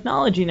have the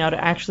technology now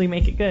to actually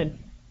make it good.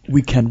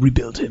 We can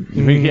rebuild him. she?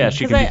 Yeah,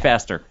 she can 'Cause be I-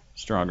 faster,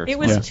 stronger. It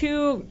was Yeah.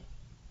 too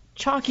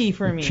chalky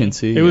for me.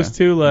 Chintzy. It was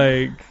too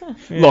like.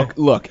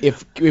 Look.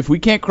 If we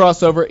can't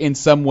cross over in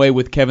some way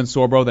with Kevin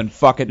Sorbo, then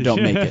fuck it,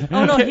 don't make it.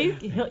 Oh no,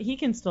 he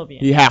can still be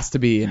in He it. has to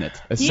be in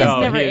it. He's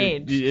never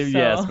aged.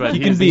 Yes, so. but He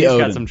can be he's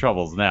Odin. got some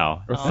troubles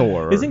now. Or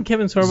Thor. Isn't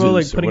Kevin Sorbo Zeus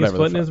like or putting his whatever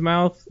foot the in his fuck.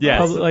 mouth?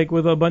 Yes. Like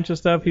with a bunch of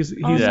stuff. He's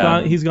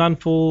yeah. gone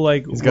full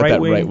like He's got right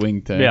that wing. right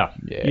wing thing. Yeah.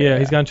 Yeah,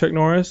 he's gone Chuck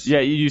Norris. Yeah,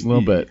 you A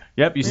little bit.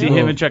 Yep, you see Really?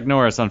 him and Chuck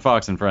Norris on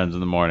Fox and Friends in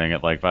the morning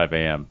at like 5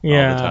 a.m.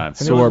 Yeah. all the time.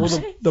 And they're like,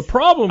 Sorbs. well, the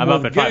problem I'm with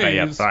up at 5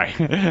 a.m. gays- Sorry.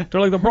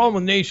 They're like the problem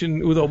with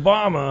nation with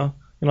Obama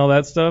and all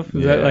that stuff.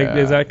 Is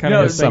that kind No,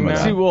 of his thing some of now?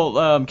 that. see,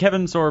 well,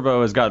 Kevin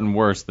Sorbo has gotten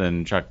worse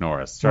than Chuck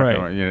Norris. Chuck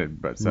Right. Norris,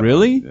 but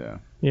Really? Yeah.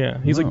 Yeah,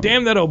 he's Oh. like,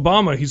 damn that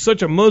Obama. He's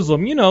such a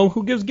Muslim,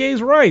 who gives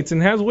gays rights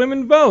and has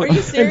women vote Are you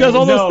and serious? does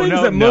all those No, things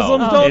no, that no.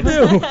 Muslims Oh.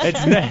 don't do.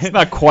 It's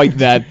not quite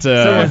that.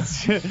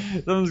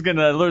 Someone's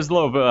gonna. There's a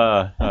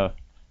little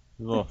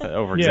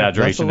over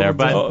exaggeration there,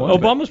 but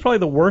Obama's probably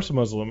the worst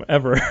Muslim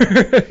ever.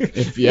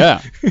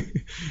 Yeah.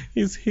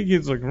 he's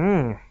like,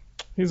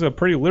 he's a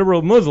pretty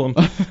liberal Muslim.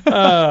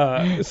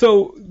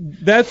 So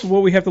that's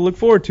what we have to look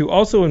forward to.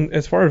 Also,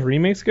 as far as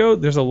remakes go,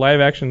 there's a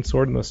live-action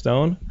Sword in the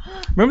Stone.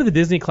 Remember the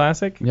Disney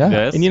classic? Yeah.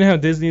 Yes. And you know how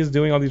Disney is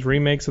doing all these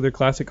remakes of their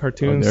classic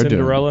cartoons, they're doing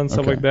Cinderella it. and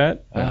stuff Okay. like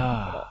that?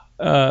 Ah.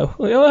 What?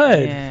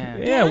 Yeah.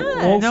 Yeah.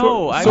 Well,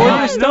 No, I Sword in the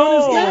want-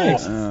 Stone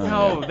is no. nice.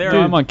 No, Dude,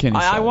 I'm on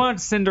Kenny's I side.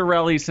 want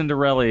Cinderella,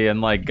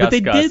 and like But Gus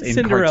they Gus did in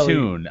Cinderella.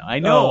 cartoon. I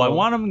know. Oh. I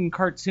want them in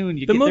cartoon.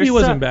 The movie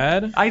wasn't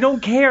bad. I don't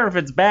care if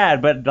it's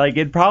bad, but like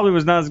it probably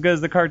was not as good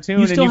as the cartoon.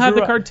 You and still have grew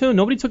the up- cartoon.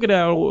 Nobody took it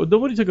out.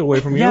 Nobody took it away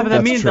from you. Yeah, but that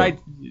That's means true.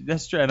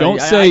 that's true. and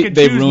Don't I say could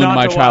they choose ruined not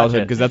my to watch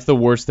childhood it. because that's the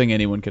worst thing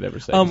anyone could ever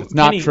say. 'cause it's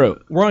not Kenny, true.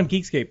 We're on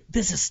Geekscape.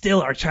 This is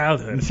still our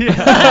childhood.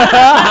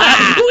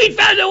 Yeah. We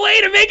found a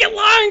way to make it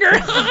longer.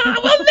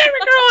 We'll never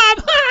grow up.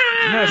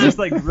 No, it's just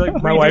like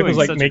My wife was redoing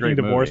like such a making great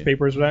divorce movie.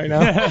 papers right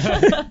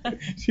now.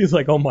 She's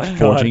like, oh my god,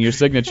 Forging your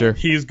signature.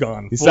 he's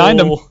gone. He signed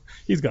him.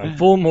 He's gone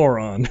full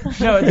moron.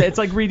 No, it's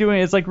like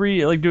redoing. It's like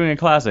doing a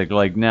classic.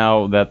 Like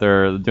now that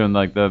they're doing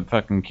like the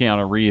fucking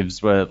Keanu Reeves,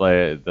 but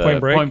like the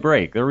Point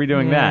Break? They're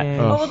redoing that. Mm.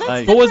 Oh, well, that's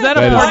Like- But was that a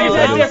That is- part of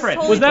that your is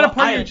different. Was that a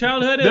part of I- your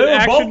childhood? They were An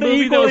action both movie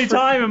that equally was for-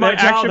 time in my an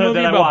action childhood movie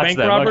that I about watched bank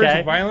them, robbers okay?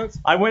 and violence?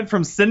 I went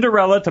from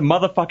Cinderella to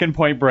motherfucking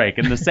Point Break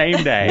in the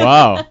same day.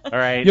 Wow. All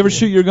right. You ever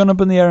shoot your gun up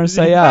in the air and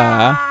say,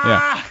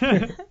 ah?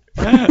 Yeah.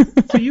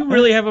 So you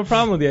really have a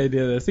problem with the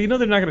idea of this. So you know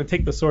they're not going to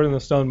take the Sword in the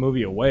Stone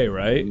movie away,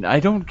 right?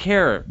 I don't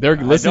care. They're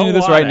I listening to don't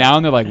this want right it. now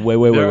and they're like,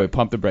 wait, They're-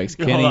 pump the brakes.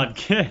 Hold Kenny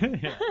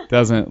on.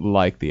 doesn't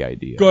like the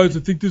idea. Guys, I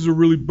think this is a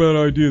really bad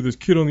idea. This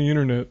kid on the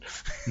internet.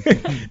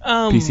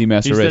 PC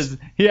Master He Race. says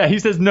he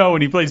says no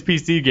when he plays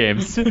PC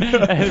games. I'm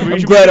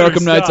glad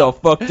Arkham Knight's all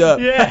fucked up.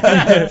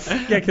 Yeah.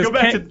 Yeah, Go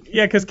back to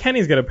because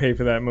Kenny's got to pay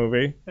for that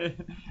movie.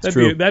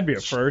 true. That'd be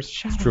a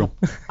first. It's true.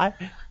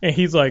 And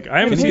he's like, I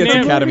haven't Kenny seen gets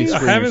Ant-Man. Academy I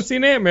screeners. haven't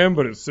seen Ant-Man,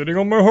 but it's sitting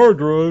on my hard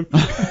drive.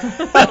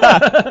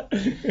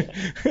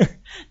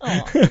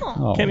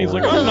 Oh. Kenny's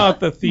like, I'm not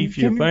the thief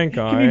you think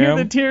Can I you hear am.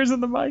 the tears in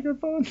the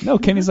microphone? No,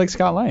 Kenny's like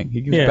Scott Lang.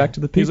 He gives back to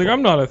the people. He's like,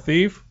 I'm not a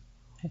thief.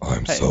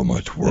 I'm so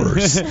much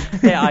worse.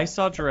 Hey, I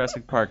saw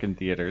Jurassic Park in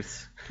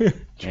theaters.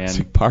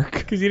 Jurassic Park.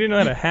 Because you didn't know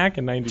how to hack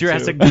in '92.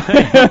 Jurassic.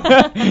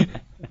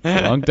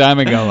 A long time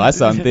ago. I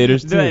saw it in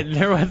theaters too.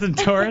 There wasn't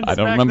torrents. I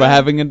don't back remember then?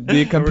 having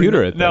the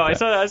computer at that No, I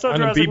time. saw on a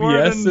Jurassic World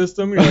BBS and,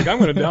 system. You're like, I'm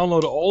going to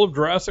download all of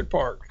Jurassic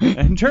Park.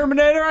 and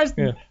Terminator.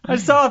 Yeah. I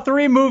saw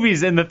 3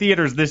 movies in the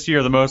theaters this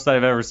year, the most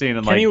I've ever seen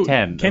in like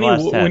 10. Kenny, the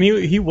last 10. when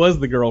he was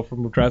the girl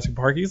from Jurassic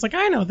Park, he's like,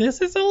 I know this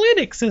is a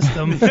Linux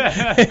system. She's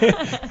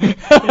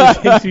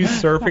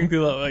surfing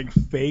through the like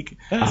fake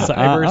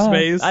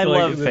cyberspace. I like,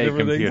 love the fake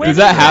different things. computers. Does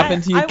that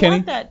happen to you, I Kenny?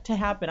 want that to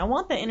happen. I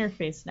want the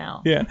interface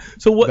now. Yeah.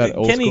 So what, That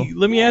old Kenny? school?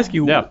 Let me ask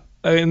you. Yeah.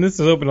 And this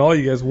is open to all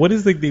you guys. What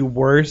is the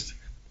worst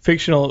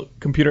fictional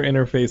computer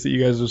interface that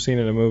you guys have seen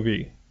in a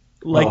movie?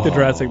 Like the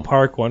Jurassic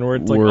Park one, where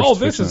it's like, Worst oh,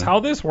 this is fictional. how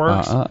this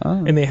works,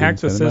 and they hack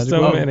the Didn't say the magic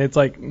system, word. and it's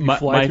like you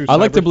fly through. I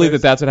like to believe that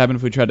cyberspace. that's what happened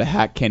if we tried to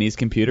hack Kenny's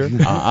computer. Didn't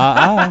say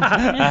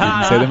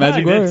the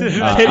magic word.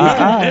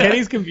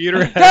 Kenny's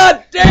computer.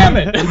 God damn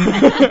it!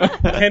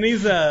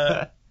 Kenny's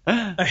I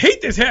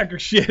hate this hacker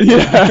shit.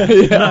 Yeah.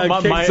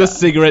 Ken- It's a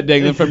cigarette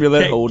dangling from your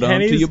lip. Hold on to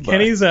Kenny's, your butt.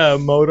 Kenny's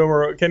modem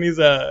or Kenny's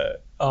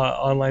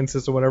online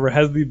system, whatever,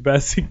 has the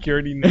best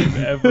security name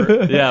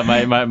ever. Yeah,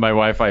 my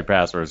Wi-Fi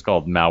password is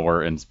called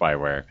malware and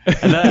spyware.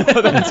 And that,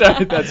 That's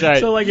right. That's right.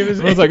 So like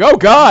if I was like, oh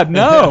God,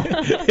 no!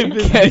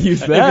 Can't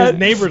use if that. his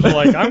neighbors are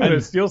like, I'm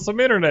gonna steal some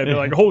internet, they're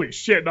like, holy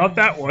shit, not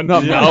that one.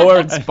 Not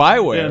malware and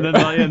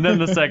spyware. and then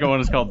the second one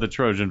is called the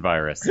Trojan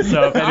virus.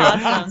 So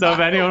if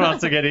anyone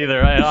wants to get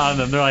either on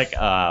them, they're like,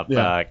 Yeah.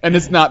 fuck. And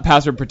it's not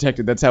password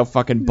protected. That's how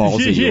fucking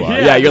ballsy you are.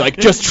 Yeah. Yeah, you're like,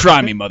 just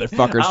try me,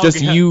 motherfuckers. I'll Just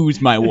get-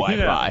 use my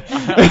Wi-Fi.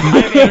 I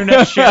have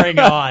internet sharing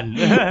on.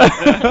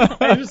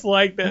 I just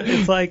like that.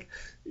 It's like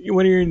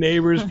one of your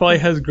neighbors probably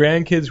has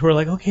grandkids who are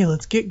like, okay,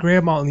 let's get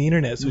grandma on the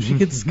internet so she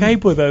can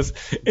Skype with us.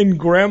 And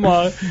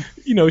grandma,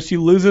 she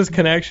loses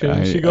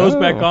connection. She goes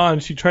back on.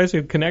 She tries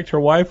to connect her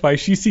Wi-Fi.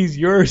 She sees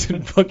yours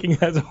and fucking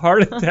has a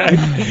heart attack.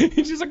 And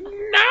she's like,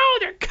 no,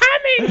 they're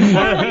coming.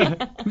 fighting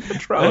for me.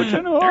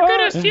 Trojan horse. They're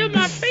gonna steal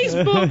my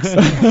Facebooks.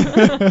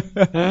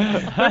 They're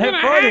gonna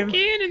hack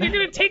in and they're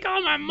gonna take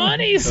all my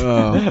monies,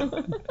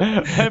 all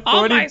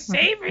my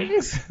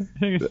savings.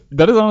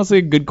 That is honestly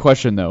a good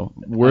question, though.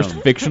 Worst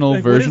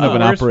fictional version of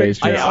an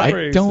operation.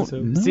 I don't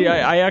know. See,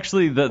 I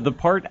actually the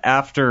part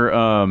after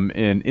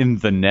in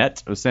the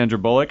net with Sandra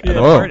Bullock, the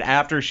part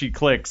after she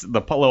clicks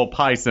the little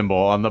pie symbol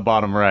on the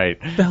bottom right.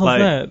 The hell's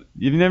that?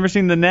 You've never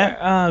seen the net?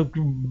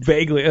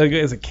 Vaguely,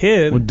 as a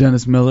kid. With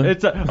Dennis Miller.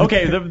 It's yeah.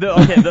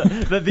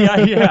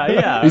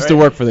 I used to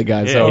work for the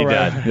guy. So he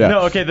did. Yeah.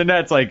 No, okay. The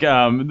net's like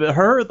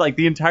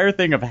the entire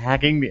thing of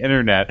hacking the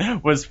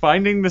internet was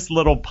finding this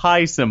little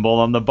pie symbol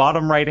on the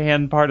bottom right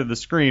hand part of the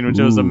screen, which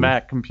was a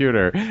Mac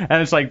computer,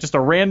 and it's like just a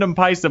random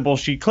pie symbol.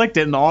 She clicked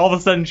it, and all of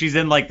a sudden she's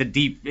in like the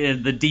deep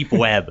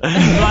web.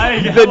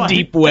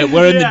 Deep web.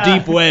 We're in the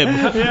deep web.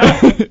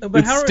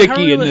 But it's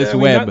sticky in this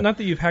web. Not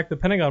that you've hacked the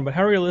Pentagon, but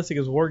how realistic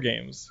is War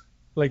Games?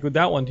 Like with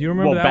that one, do you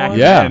remember that back one?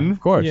 Yeah, then,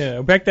 of course.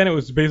 Yeah, back then it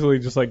was basically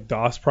just like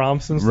DOS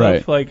prompts and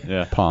stuff. Right.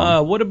 Like,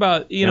 Palm. what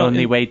about The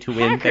only way to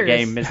win the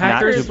game is not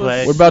to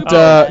play. What about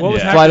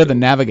Flight of the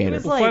Navigator?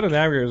 Flight of the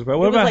Navigators, but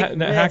what about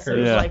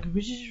hackers?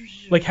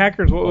 Like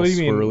hackers, what do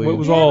you mean? Swirly. What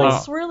was all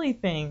swirly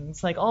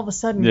things? Like all of a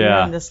sudden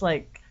you're in this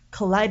like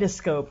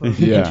kaleidoscope of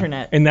the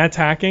internet. And that's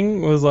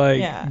hacking was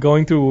like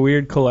going through a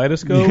weird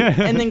kaleidoscope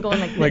and then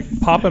going like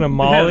popping a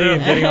molly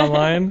and getting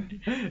online.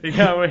 You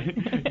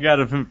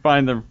gotta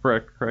find the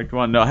correct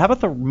one. No, how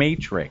about the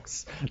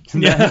Matrix? Just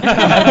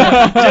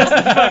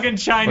a fucking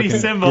shiny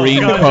symbol. Green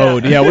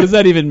code. Yeah, what does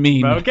that even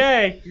mean?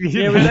 Okay.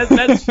 Yeah, but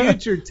that's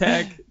future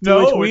tech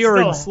to which we are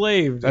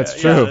enslaved. That's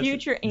true.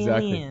 Future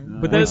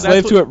alien. But we're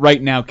enslaved to it right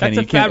now, Kenny.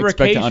 You can't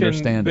expect to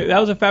understand it. That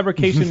was a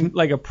fabrication,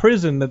 like a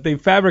prison that they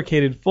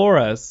fabricated for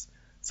us.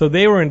 So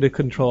they were into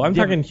control. I'm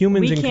talking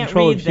humans in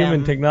control of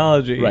human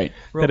technology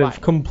that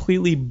have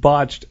completely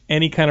botched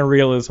any kind of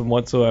realism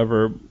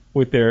whatsoever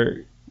with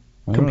their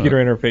computer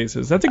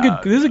interfaces. That's a good.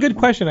 This is a good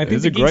question. I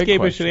think the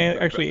Geekscape should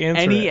actually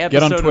answer any it.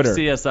 episode Get on Twitter. of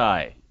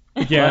CSI.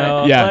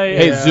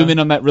 Hey, zoom in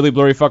on that really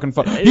blurry fucking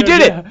phone. He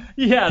did it.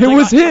 Yeah, it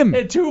was him.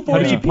 At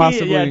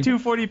 240p. Yeah,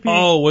 240p.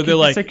 Oh, with the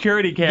like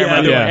security camera.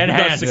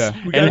 Enhance.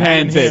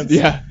 Enhance it.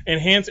 Yeah.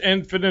 Enhance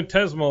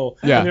infinitesimal.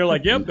 Yeah. And they're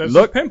like, yep, that's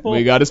Look, a pimple.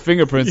 we got his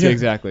fingerprints.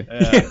 Exactly.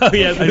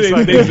 They zoom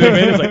in.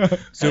 It's like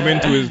zoom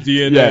into his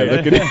DNA. Yeah,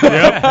 look at it.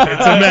 Yep,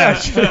 it's a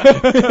match.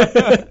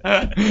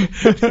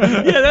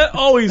 Yeah, that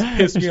always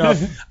pissed me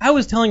off. I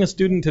was telling a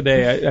student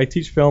today. I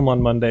teach film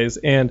on Mondays,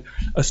 and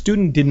a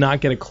student did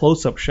not get a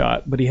close-up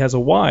shot, but he has a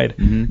wide,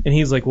 and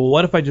he's like, well,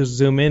 what if I just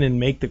zoom in and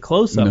make the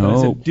close-up? And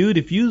I said, dude,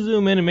 if you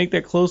zoom in and make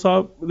that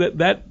close-up,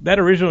 that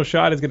original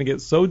shot is going to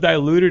get so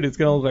diluted, it's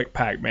going to look like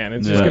Pac-Man.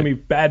 It's just going to be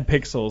bad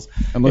pixels.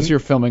 Unless you're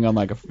filming on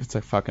like it's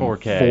a fucking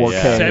 4K.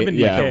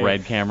 70K.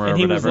 Red camera or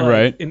and whatever.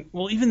 Like,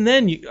 well, even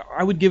then,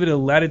 I would give it a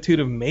latitude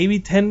of maybe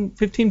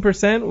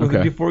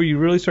 10-15%. Before you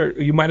really start,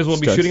 you might as well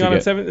be shooting on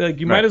at 7. Like,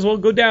 you might as well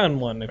go down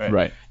one.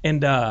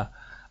 And I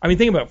mean,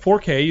 think about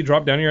 4K. You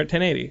drop down, you're at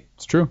 1080.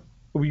 It's true.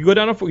 You go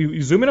down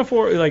you zoom in a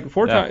fourth, like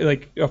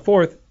a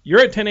fourth. You're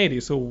at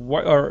 1080, so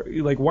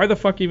why the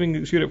fuck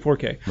even shoot at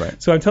 4K?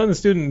 Right. So I'm telling the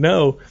student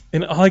no,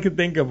 and all I could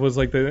think of was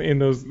like in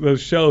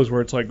those shows where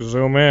it's like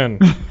zoom in,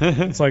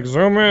 it's like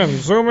zoom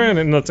in,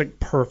 and that's like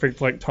perfect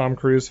like Tom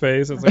Cruise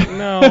face. It's like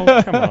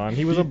no, come on,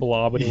 he was a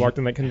blob when he walked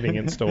in that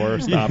convenience store.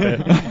 Stop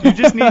it. You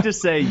just need to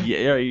say,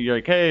 you're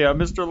like, hey,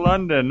 Mr.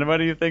 London, what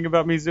do you think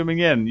about me zooming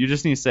in? You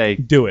just need to say,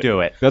 do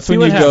it. That's See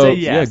when you go,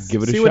 yes.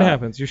 give it a shot. See what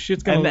happens. Your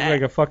shit's gonna look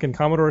like a fucking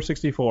Commodore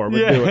 64, but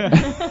do it.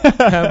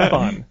 Have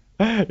fun.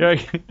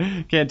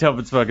 Can't tell if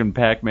it's fucking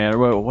Pac-Man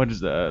or what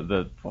is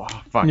the go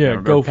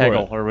for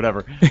Peggle or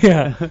whatever.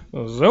 Yeah,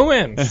 zoom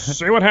in,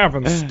 see what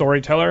happens,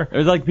 storyteller.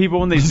 It's like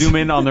people when they zoom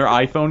in on their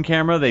iPhone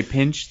camera, they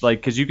pinch like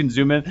because you can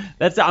zoom in.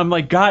 I'm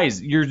like,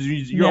 guys, you're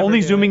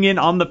only zooming in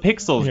on the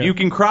pixels. Yeah. You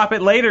can crop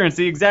it later and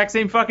see the exact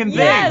same fucking thing.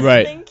 Yes,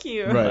 right. Thank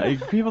you. Right.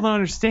 Like, people don't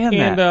understand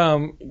that.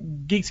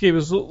 And Geekscape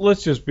is,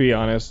 let's just be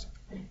honest,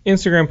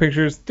 Instagram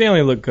pictures, they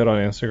only look good on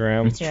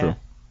Instagram. It's true.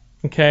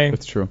 Okay,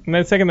 it's true. And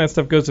the second that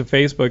stuff goes to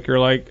Facebook, you're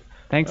like,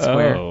 thanks,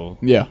 Square.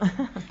 Yeah.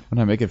 When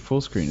I make it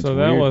full screen, it's so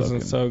that weird wasn't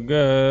looking. so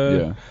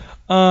good.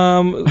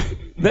 Yeah.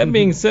 That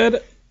being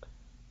said,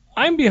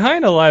 I'm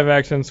behind a live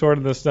action Sword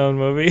in the Stone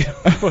movie.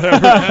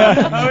 Whatever.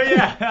 Oh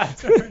yeah,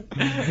 that's where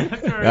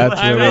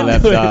we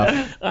left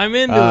off. I'm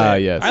into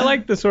it. Yes. I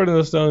like the Sword in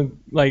the Stone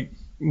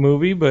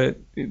movie, but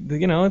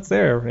it's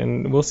there,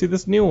 and we'll see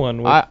this new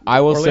one. With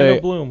I will Orlando say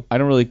Bloom. I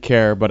don't really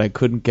care, but I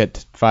couldn't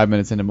get 5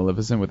 minutes into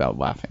Maleficent without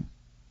laughing.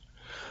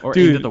 Or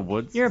dude, Into the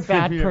Woods. You're a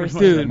bad person.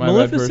 Dude,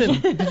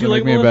 Maleficent. Did you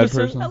like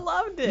Maleficent? I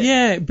loved it.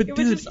 Yeah, but it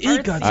dude,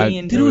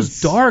 it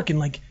was dark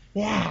and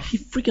he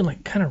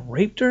freaking kind of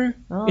raped her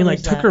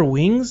and took her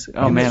wings.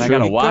 Oh man, I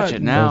gotta watch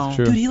it now.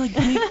 Dude,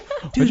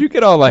 dude, you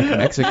get all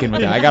Mexican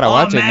with that? I gotta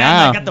watch it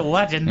now. I got to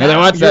watch it now. I gotta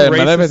watch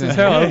You're that racist as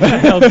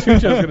hell.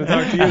 Chucho's gonna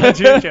talk to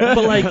you.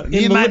 But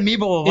me and my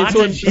Meeble will watch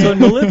it. So in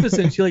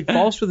Maleficent, she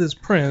falls for this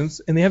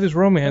prince, and they have this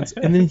romance,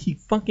 and then he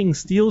fucking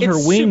steals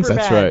her wings.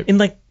 That's right.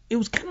 And it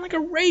was kind of like a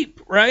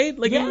rape, right?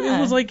 It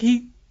was like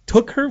he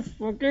took her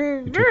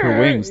fucking. It took her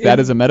wings. That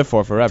is a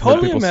metaphor for rap.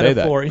 Totally People a say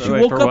metaphor. that. And she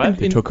Wait, woke for up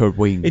what? It took her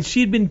wings. and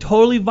she'd been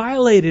totally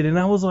violated, and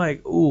I was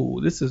like, ooh,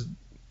 this is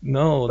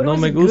no But it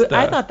me was a gusta. good,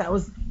 I thought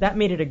that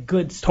made it a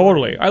good story.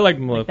 Totally, I liked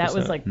Maleficent. That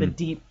was like the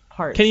deep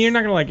part. Kenny, you're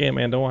not gonna like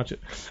Ant-Man. Don't watch it.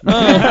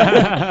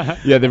 Yeah,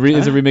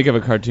 it's a remake of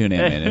a cartoon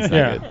Ant-Man. It's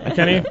not good. Yeah,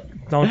 Kenny,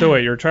 don't do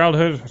it. Your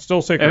childhood is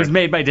still sacred. It was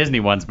made by Disney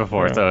once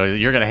before, so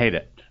you're gonna hate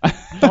it.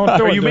 Don't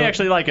do Or it. you do may it.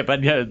 actually like it, but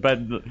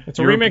It's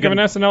a remake of an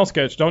SNL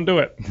sketch. Don't do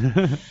it.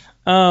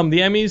 The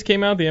Emmys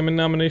came out. The Emmy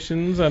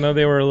nominations. I know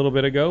they were a little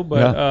bit ago,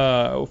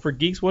 but for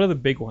geeks, what are the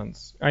big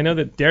ones? I know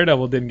that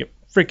Daredevil didn't get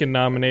freaking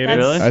nominated.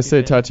 That's- I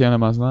say Tatiana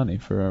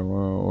Maslany for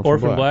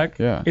Orphan Black.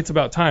 Yeah. It's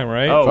about time,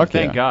 right? Oh, Fuck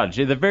thank yeah. God!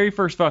 The very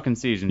first fucking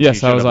season. Yes,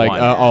 she I was should have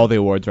like won. all the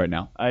awards right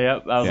now. I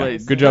was Yeah.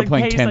 like, Good job like,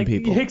 playing Paige, 10 like,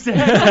 people.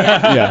 Exactly.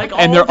 Yeah, Like,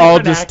 and they're all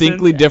different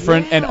distinctly accents.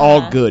 different and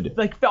all good.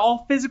 Like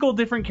all physical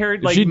different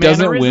characters. Like If she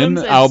doesn't win,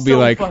 mannerisms, I'll it's be so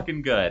like-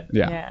 fucking good.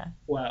 Yeah.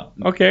 Wow.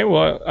 Okay,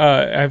 well,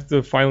 I have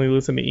to finally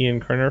listen to Ian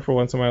Kerner for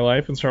once in my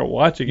life and start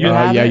watching it.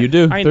 Yeah, you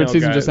do. I Third know,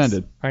 season guys. just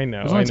ended. I know.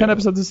 There's only 10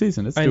 episodes a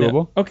season. It's I know.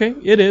 doable. Okay,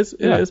 it is.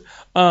 It Yeah. is.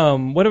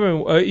 What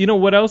am I? You know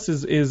what else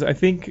is I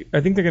think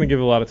they're gonna give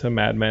a lot to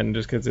Mad Men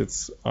just because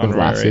it's honorary.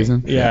 last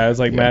season? Yeah, it was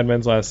like Yeah. Mad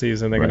Men's last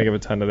season. They're gonna Right. give a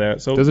ton to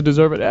that. So Does it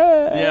deserve it?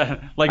 Yeah,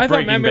 like I thought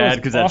Breaking Mad Men Bad was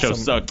because that show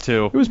awesome. sucked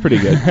too. It was pretty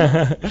good.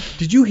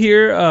 did you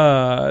hear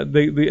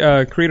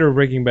the creator of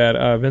Breaking Bad,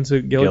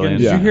 Vincent Gilligan? Gillian.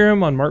 Did Yeah. you hear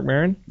him on Mark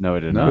Maron? No,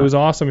 it did No. not. It was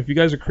awesome. If you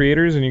guys are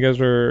creators and you guys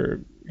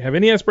have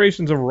any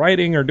aspirations of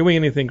writing or doing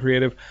anything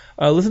creative,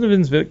 listen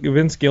to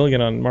Vince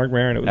Gilligan on Mark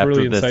Maron. It was After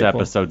really this insightful.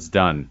 episode's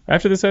done.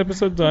 After this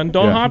episode's done,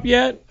 don't Yeah. hop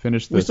yet.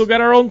 Finish this. We still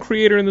got our own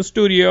creator in the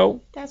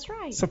studio. That's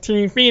right.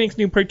 Satine Phoenix,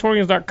 new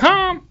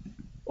Praetorians.com.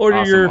 Order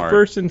Awesome your art.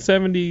 first and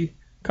 70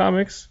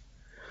 comics.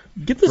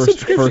 Get the First-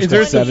 subscription. first Is there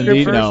a of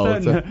 70? subscription? No.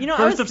 it's a- You know, I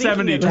First was of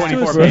 70, thinking about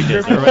 24 Let's do a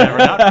pages or whatever.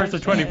 Not first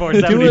of 24,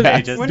 70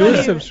 pages. We're Do not a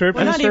even,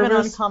 subscription we're not even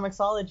on service.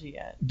 Comixology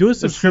yet. Do a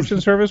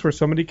subscription service where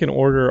somebody can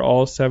order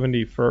all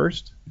 70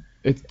 first.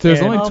 There's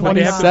And- only Oh my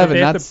 27,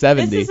 God. not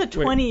 70. This is a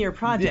 20-year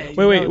project.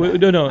 Wait, you know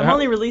that. no. I'm How-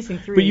 only releasing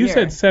 3 But a you year.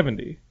 said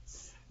 70.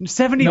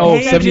 70 No,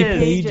 pages. 70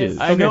 pages.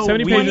 I Okay, know.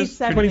 70 we- pages,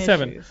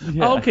 27. issues.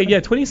 Oh, okay, yeah,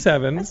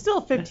 27. That's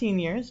still 15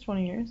 years,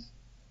 20 years.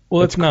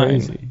 Well, that's That's 9,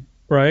 crazy.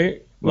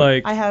 right?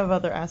 Like, I have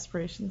other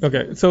aspirations.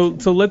 okay, so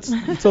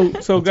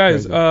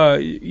guys,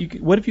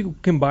 what if you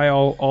can buy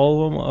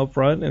all of them up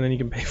front and then you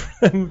can pay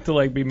for them to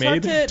like be Talk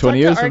made? to, 20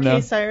 years talk from to now.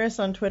 RK Cyrus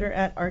on Twitter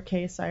at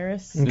RK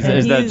Cyrus. Okay.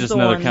 Is that He's just the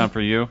another one- account for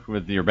you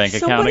with your bank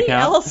account Somebody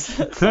account? else,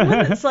 someone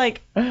that's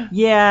like,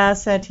 yeah,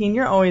 Satine,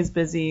 you're always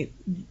busy.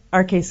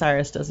 RK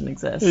Cyrus doesn't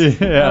exist.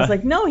 Yeah. I was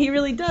like, no, he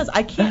really does.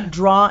 I can't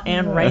draw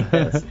and write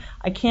this.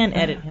 I can't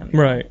edit him.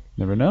 Right.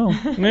 Never know.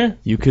 Yeah.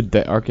 You could,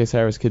 the RK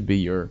Cyrus could be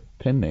your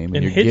pen name, and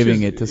And you're Hitch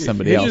giving is- it to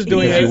somebody Hitch else is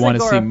doing because it. you want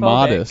to seem agoraphobic,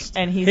 modest.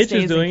 And he Hitch is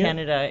stays doing in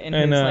it. Canada in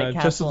And, his like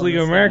Justice castle in League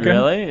the of sky. America.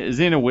 Really? Is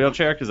he in a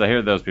wheelchair? Because I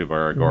hear those people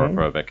are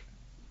agoraphobic.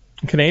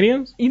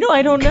 Canadians? You know,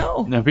 I don't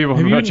know. No, people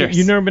Have in you wheelchairs.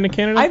 you've never been to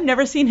Canada? I've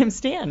never seen him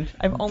stand.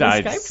 I've only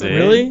I'd Skyped see. with him.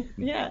 Really?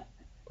 Yeah.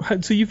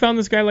 So you found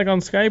this guy like on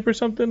Skype or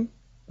something?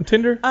 On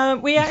Tinder?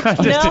 We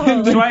actually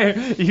no.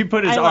 You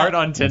put his I art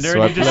like- on Tinder and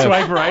Swipe you just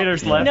left. swipe right or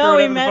left. No, or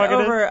we whatever the met fuck it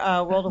is?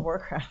 over World of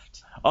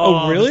Warcraft.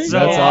 Oh, really? So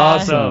That's Yeah.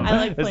 awesome. I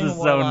like This playing is so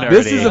Warlock.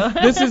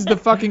 nerdy. This is the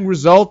fucking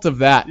result of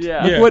that.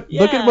 Yeah. Look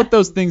Yeah. look at what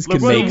those things Look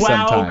can what make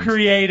WoW sometimes.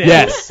 created.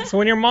 Yes. So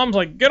when your mom's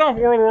like, get off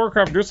World of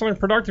Warcraft, do something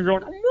productive, you're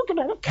like, I'm looking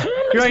at what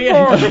You're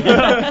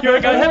like, you're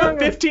like, I have a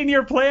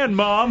 15-year plan,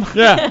 Mom.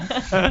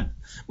 Yeah.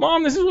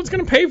 Mom, this is what's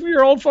going to pay for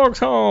your old folks'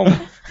 home.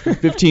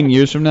 15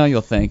 years from now,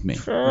 you'll thank me.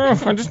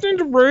 I just need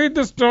to raid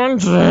this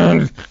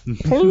dungeon.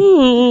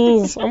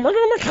 Please. I'm working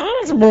on my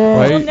comics book.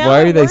 Why- Well, now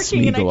why are I'm they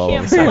working and I Smeagol all can't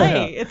of a sudden?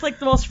 play. It's like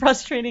the most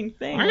frustrating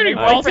thing. I'm gonna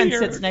My be boyfriend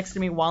wealthy. sits next to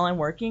me while I'm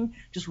working,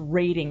 just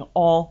raiding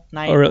all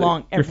night Oh, really?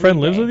 long. Your every friend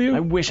lives day. with you? I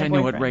wish My I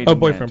knew what boyfriend. rating Oh,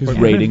 boyfriend. Just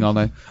boyfriend. raiding all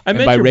night. I And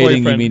met by your raiding,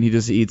 you boyfriend. mean he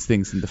just eats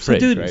things in the fridge,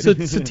 Dude, right? so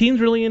Satine's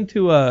really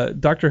into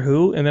Doctor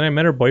Who, and then I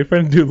met her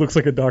boyfriend. Dude looks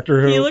like a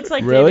Doctor Who. He looks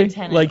like Really? David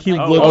Tennant. Like he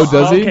like, looks- Oh,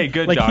 does he? Okay,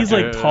 good. like he's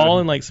Doctor. like tall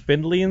and like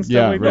spindly and stuff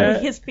Yeah, like right.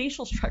 that. his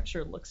facial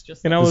structure looks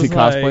just. And I like Does was he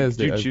cosplay like, as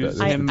did you the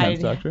choose as him? the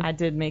Tenth Doctor? I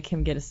did make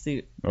him get a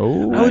suit.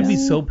 Oh, I would be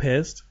so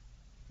pissed.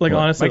 Like What?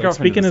 honestly, My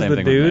girlfriend speaking did as the the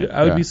same thing with dude, me.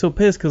 I would Yeah. be so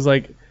pissed because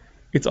like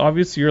it's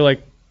obvious you're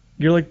like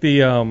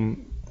the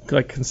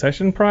like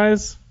concession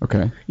prize.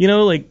 Okay. You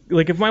know, like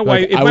if my Like,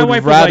 wife, if I my would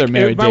wife rather was like,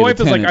 marry if my David wife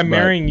was like, Tennant, I'm but-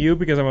 marrying you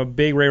because I'm a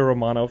big Ray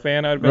Romano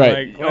fan, I'd be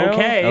Right. like, well,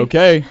 Okay.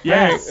 Okay.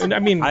 Yes. I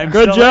mean, I'm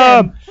Good still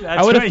job. in.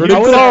 I would have That's right, pretty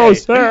you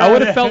close. say. I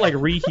would have felt like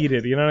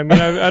reheated. You know what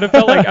I mean? I'd have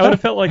felt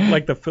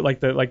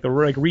like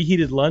the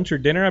reheated lunch or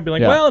dinner. I'd be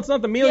like, Yeah. well, it's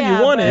not the meal Yeah,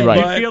 you wanted, Right.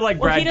 You but feel like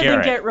Well, Brad he doesn't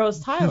Garrett. get Rose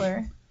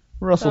Tyler.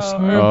 Russell. So,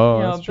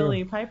 that's true.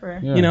 Billy Piper.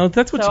 Yeah. You know,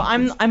 that's what. So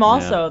you, I'm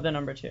also the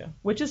number 2,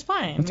 which is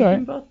fine. That's We all can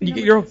right. both be You number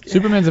get your- 2.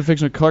 Superman's a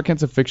fictional. Clark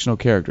Kent's a fictional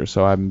character,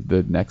 so I'm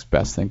the next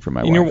best thing for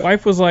my and wife. your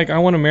wife was like, "I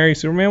want to marry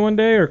Superman one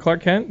day," or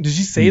Clark Kent. Did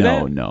she say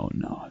that? No.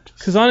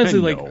 Because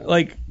honestly, No.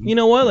 like you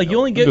know what? Like you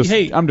only get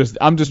I'm just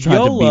trying to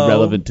be YOLO,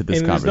 relevant to this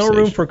and conversation. There's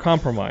no room for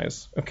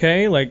compromise.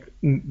 Okay, like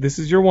this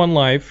is your one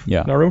life.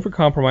 Yeah. No room for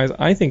compromise.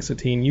 I think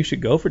Satine, you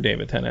should go for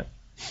David Tennant.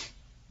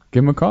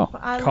 Give him a call.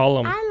 Call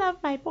him. I love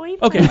my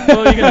boyfriend. Okay,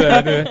 well you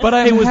can do it. But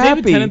I'm hey, was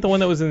happy. David Tennant the one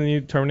that was in the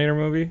new Terminator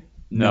movie?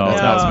 No,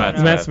 it's not Matt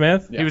Smith. Matt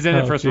Smith? He was in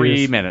it for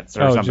 3 minutes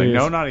or Oh, something. geez.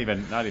 No, not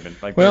even.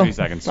 Like Well, 30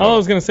 seconds. all I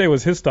was gonna say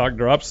was his stock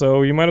dropped,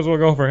 so you might as well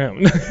go for him.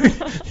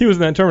 He was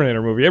in that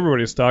Terminator movie.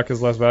 Everybody's stock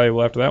is less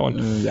valuable after that one.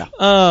 Yeah.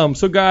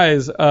 So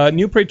guys,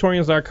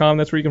 newpraetorians.com.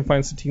 That's where you can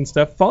find Satine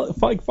stuff. Follow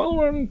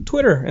her on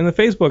Twitter and the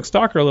Facebook.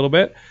 Stalk her a little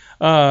bit.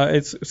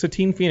 It's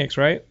Satine Phoenix,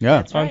 right? Yeah.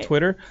 That's On right.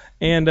 Twitter.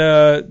 And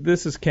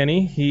this is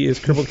Kenny. He is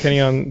Crippled Kenny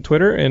on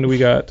Twitter. And we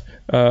got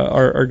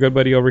our good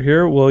buddy over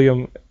here,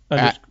 William.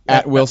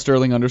 At Will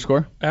Sterling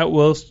 _. At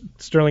Will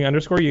Sterling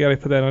 _. You got to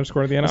put that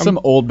underscore at the end. Some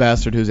old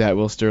bastard who's at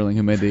Will Sterling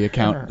who made the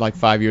account like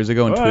 5 years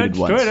ago and tweeted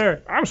once.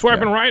 Twitter. I'm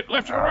swiping right,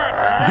 left, and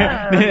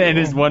right. And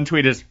his one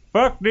tweet is,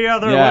 fuck the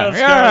other Yeah. Will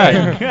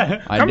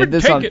Sterling. I Come did and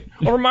this take on. it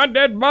over my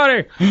dead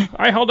body.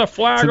 I held a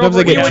flag Sometimes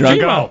over I get Iwo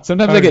drunk. Jima.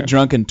 Sometimes I get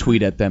drunk and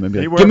tweet at them and be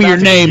They like, were "Give me your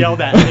about to get name."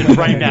 Yelled at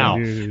right now.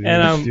 And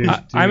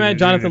I'm at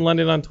Jonathan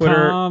London on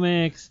Twitter.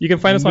 Comics. You can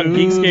find us on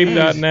movies,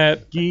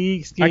 Geekscape.net.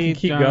 Geekscape. I can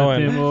keep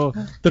Jonathan going. will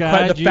The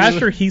guide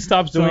faster you he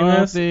stops doing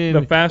this, something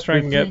the faster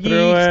I can with get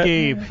through it.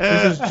 Geekscape.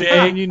 This is And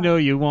Jake. you know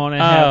you want to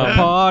have a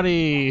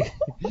party.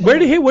 Where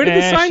did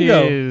the sign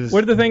go? Ashes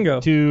Where did the thing go?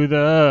 To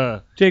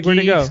the Jake, where'd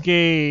it go?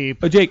 Geekscape.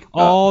 Oh, Jake.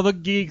 All the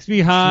geeks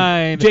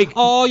behind. Jake.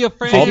 All your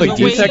friends. All the are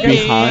geeks waiting.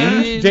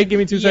 behind? Jake, give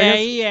me 2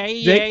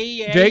 seconds.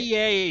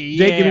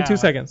 Jake, give me 2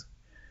 seconds.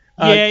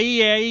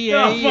 Yeah.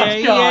 Oh,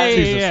 my God.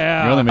 Jesus,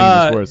 yeah. you're only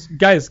making this worse.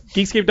 Guys,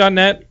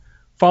 Geekscape.net.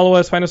 Follow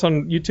us. Find us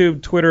on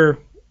YouTube, Twitter,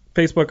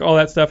 Facebook, all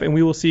that stuff, and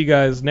we will see you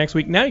guys next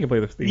week. Now you can play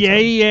the theme song. Yeah.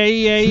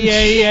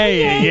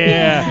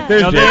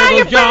 There's Now Jake.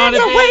 there goes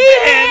Jonathan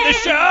and the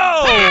show.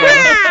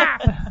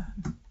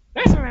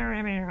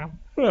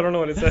 I don't know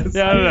what it says.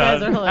 Yeah, I don't You guys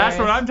know. are hilarious. That's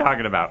what I'm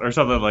talking about, or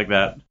something like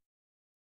that.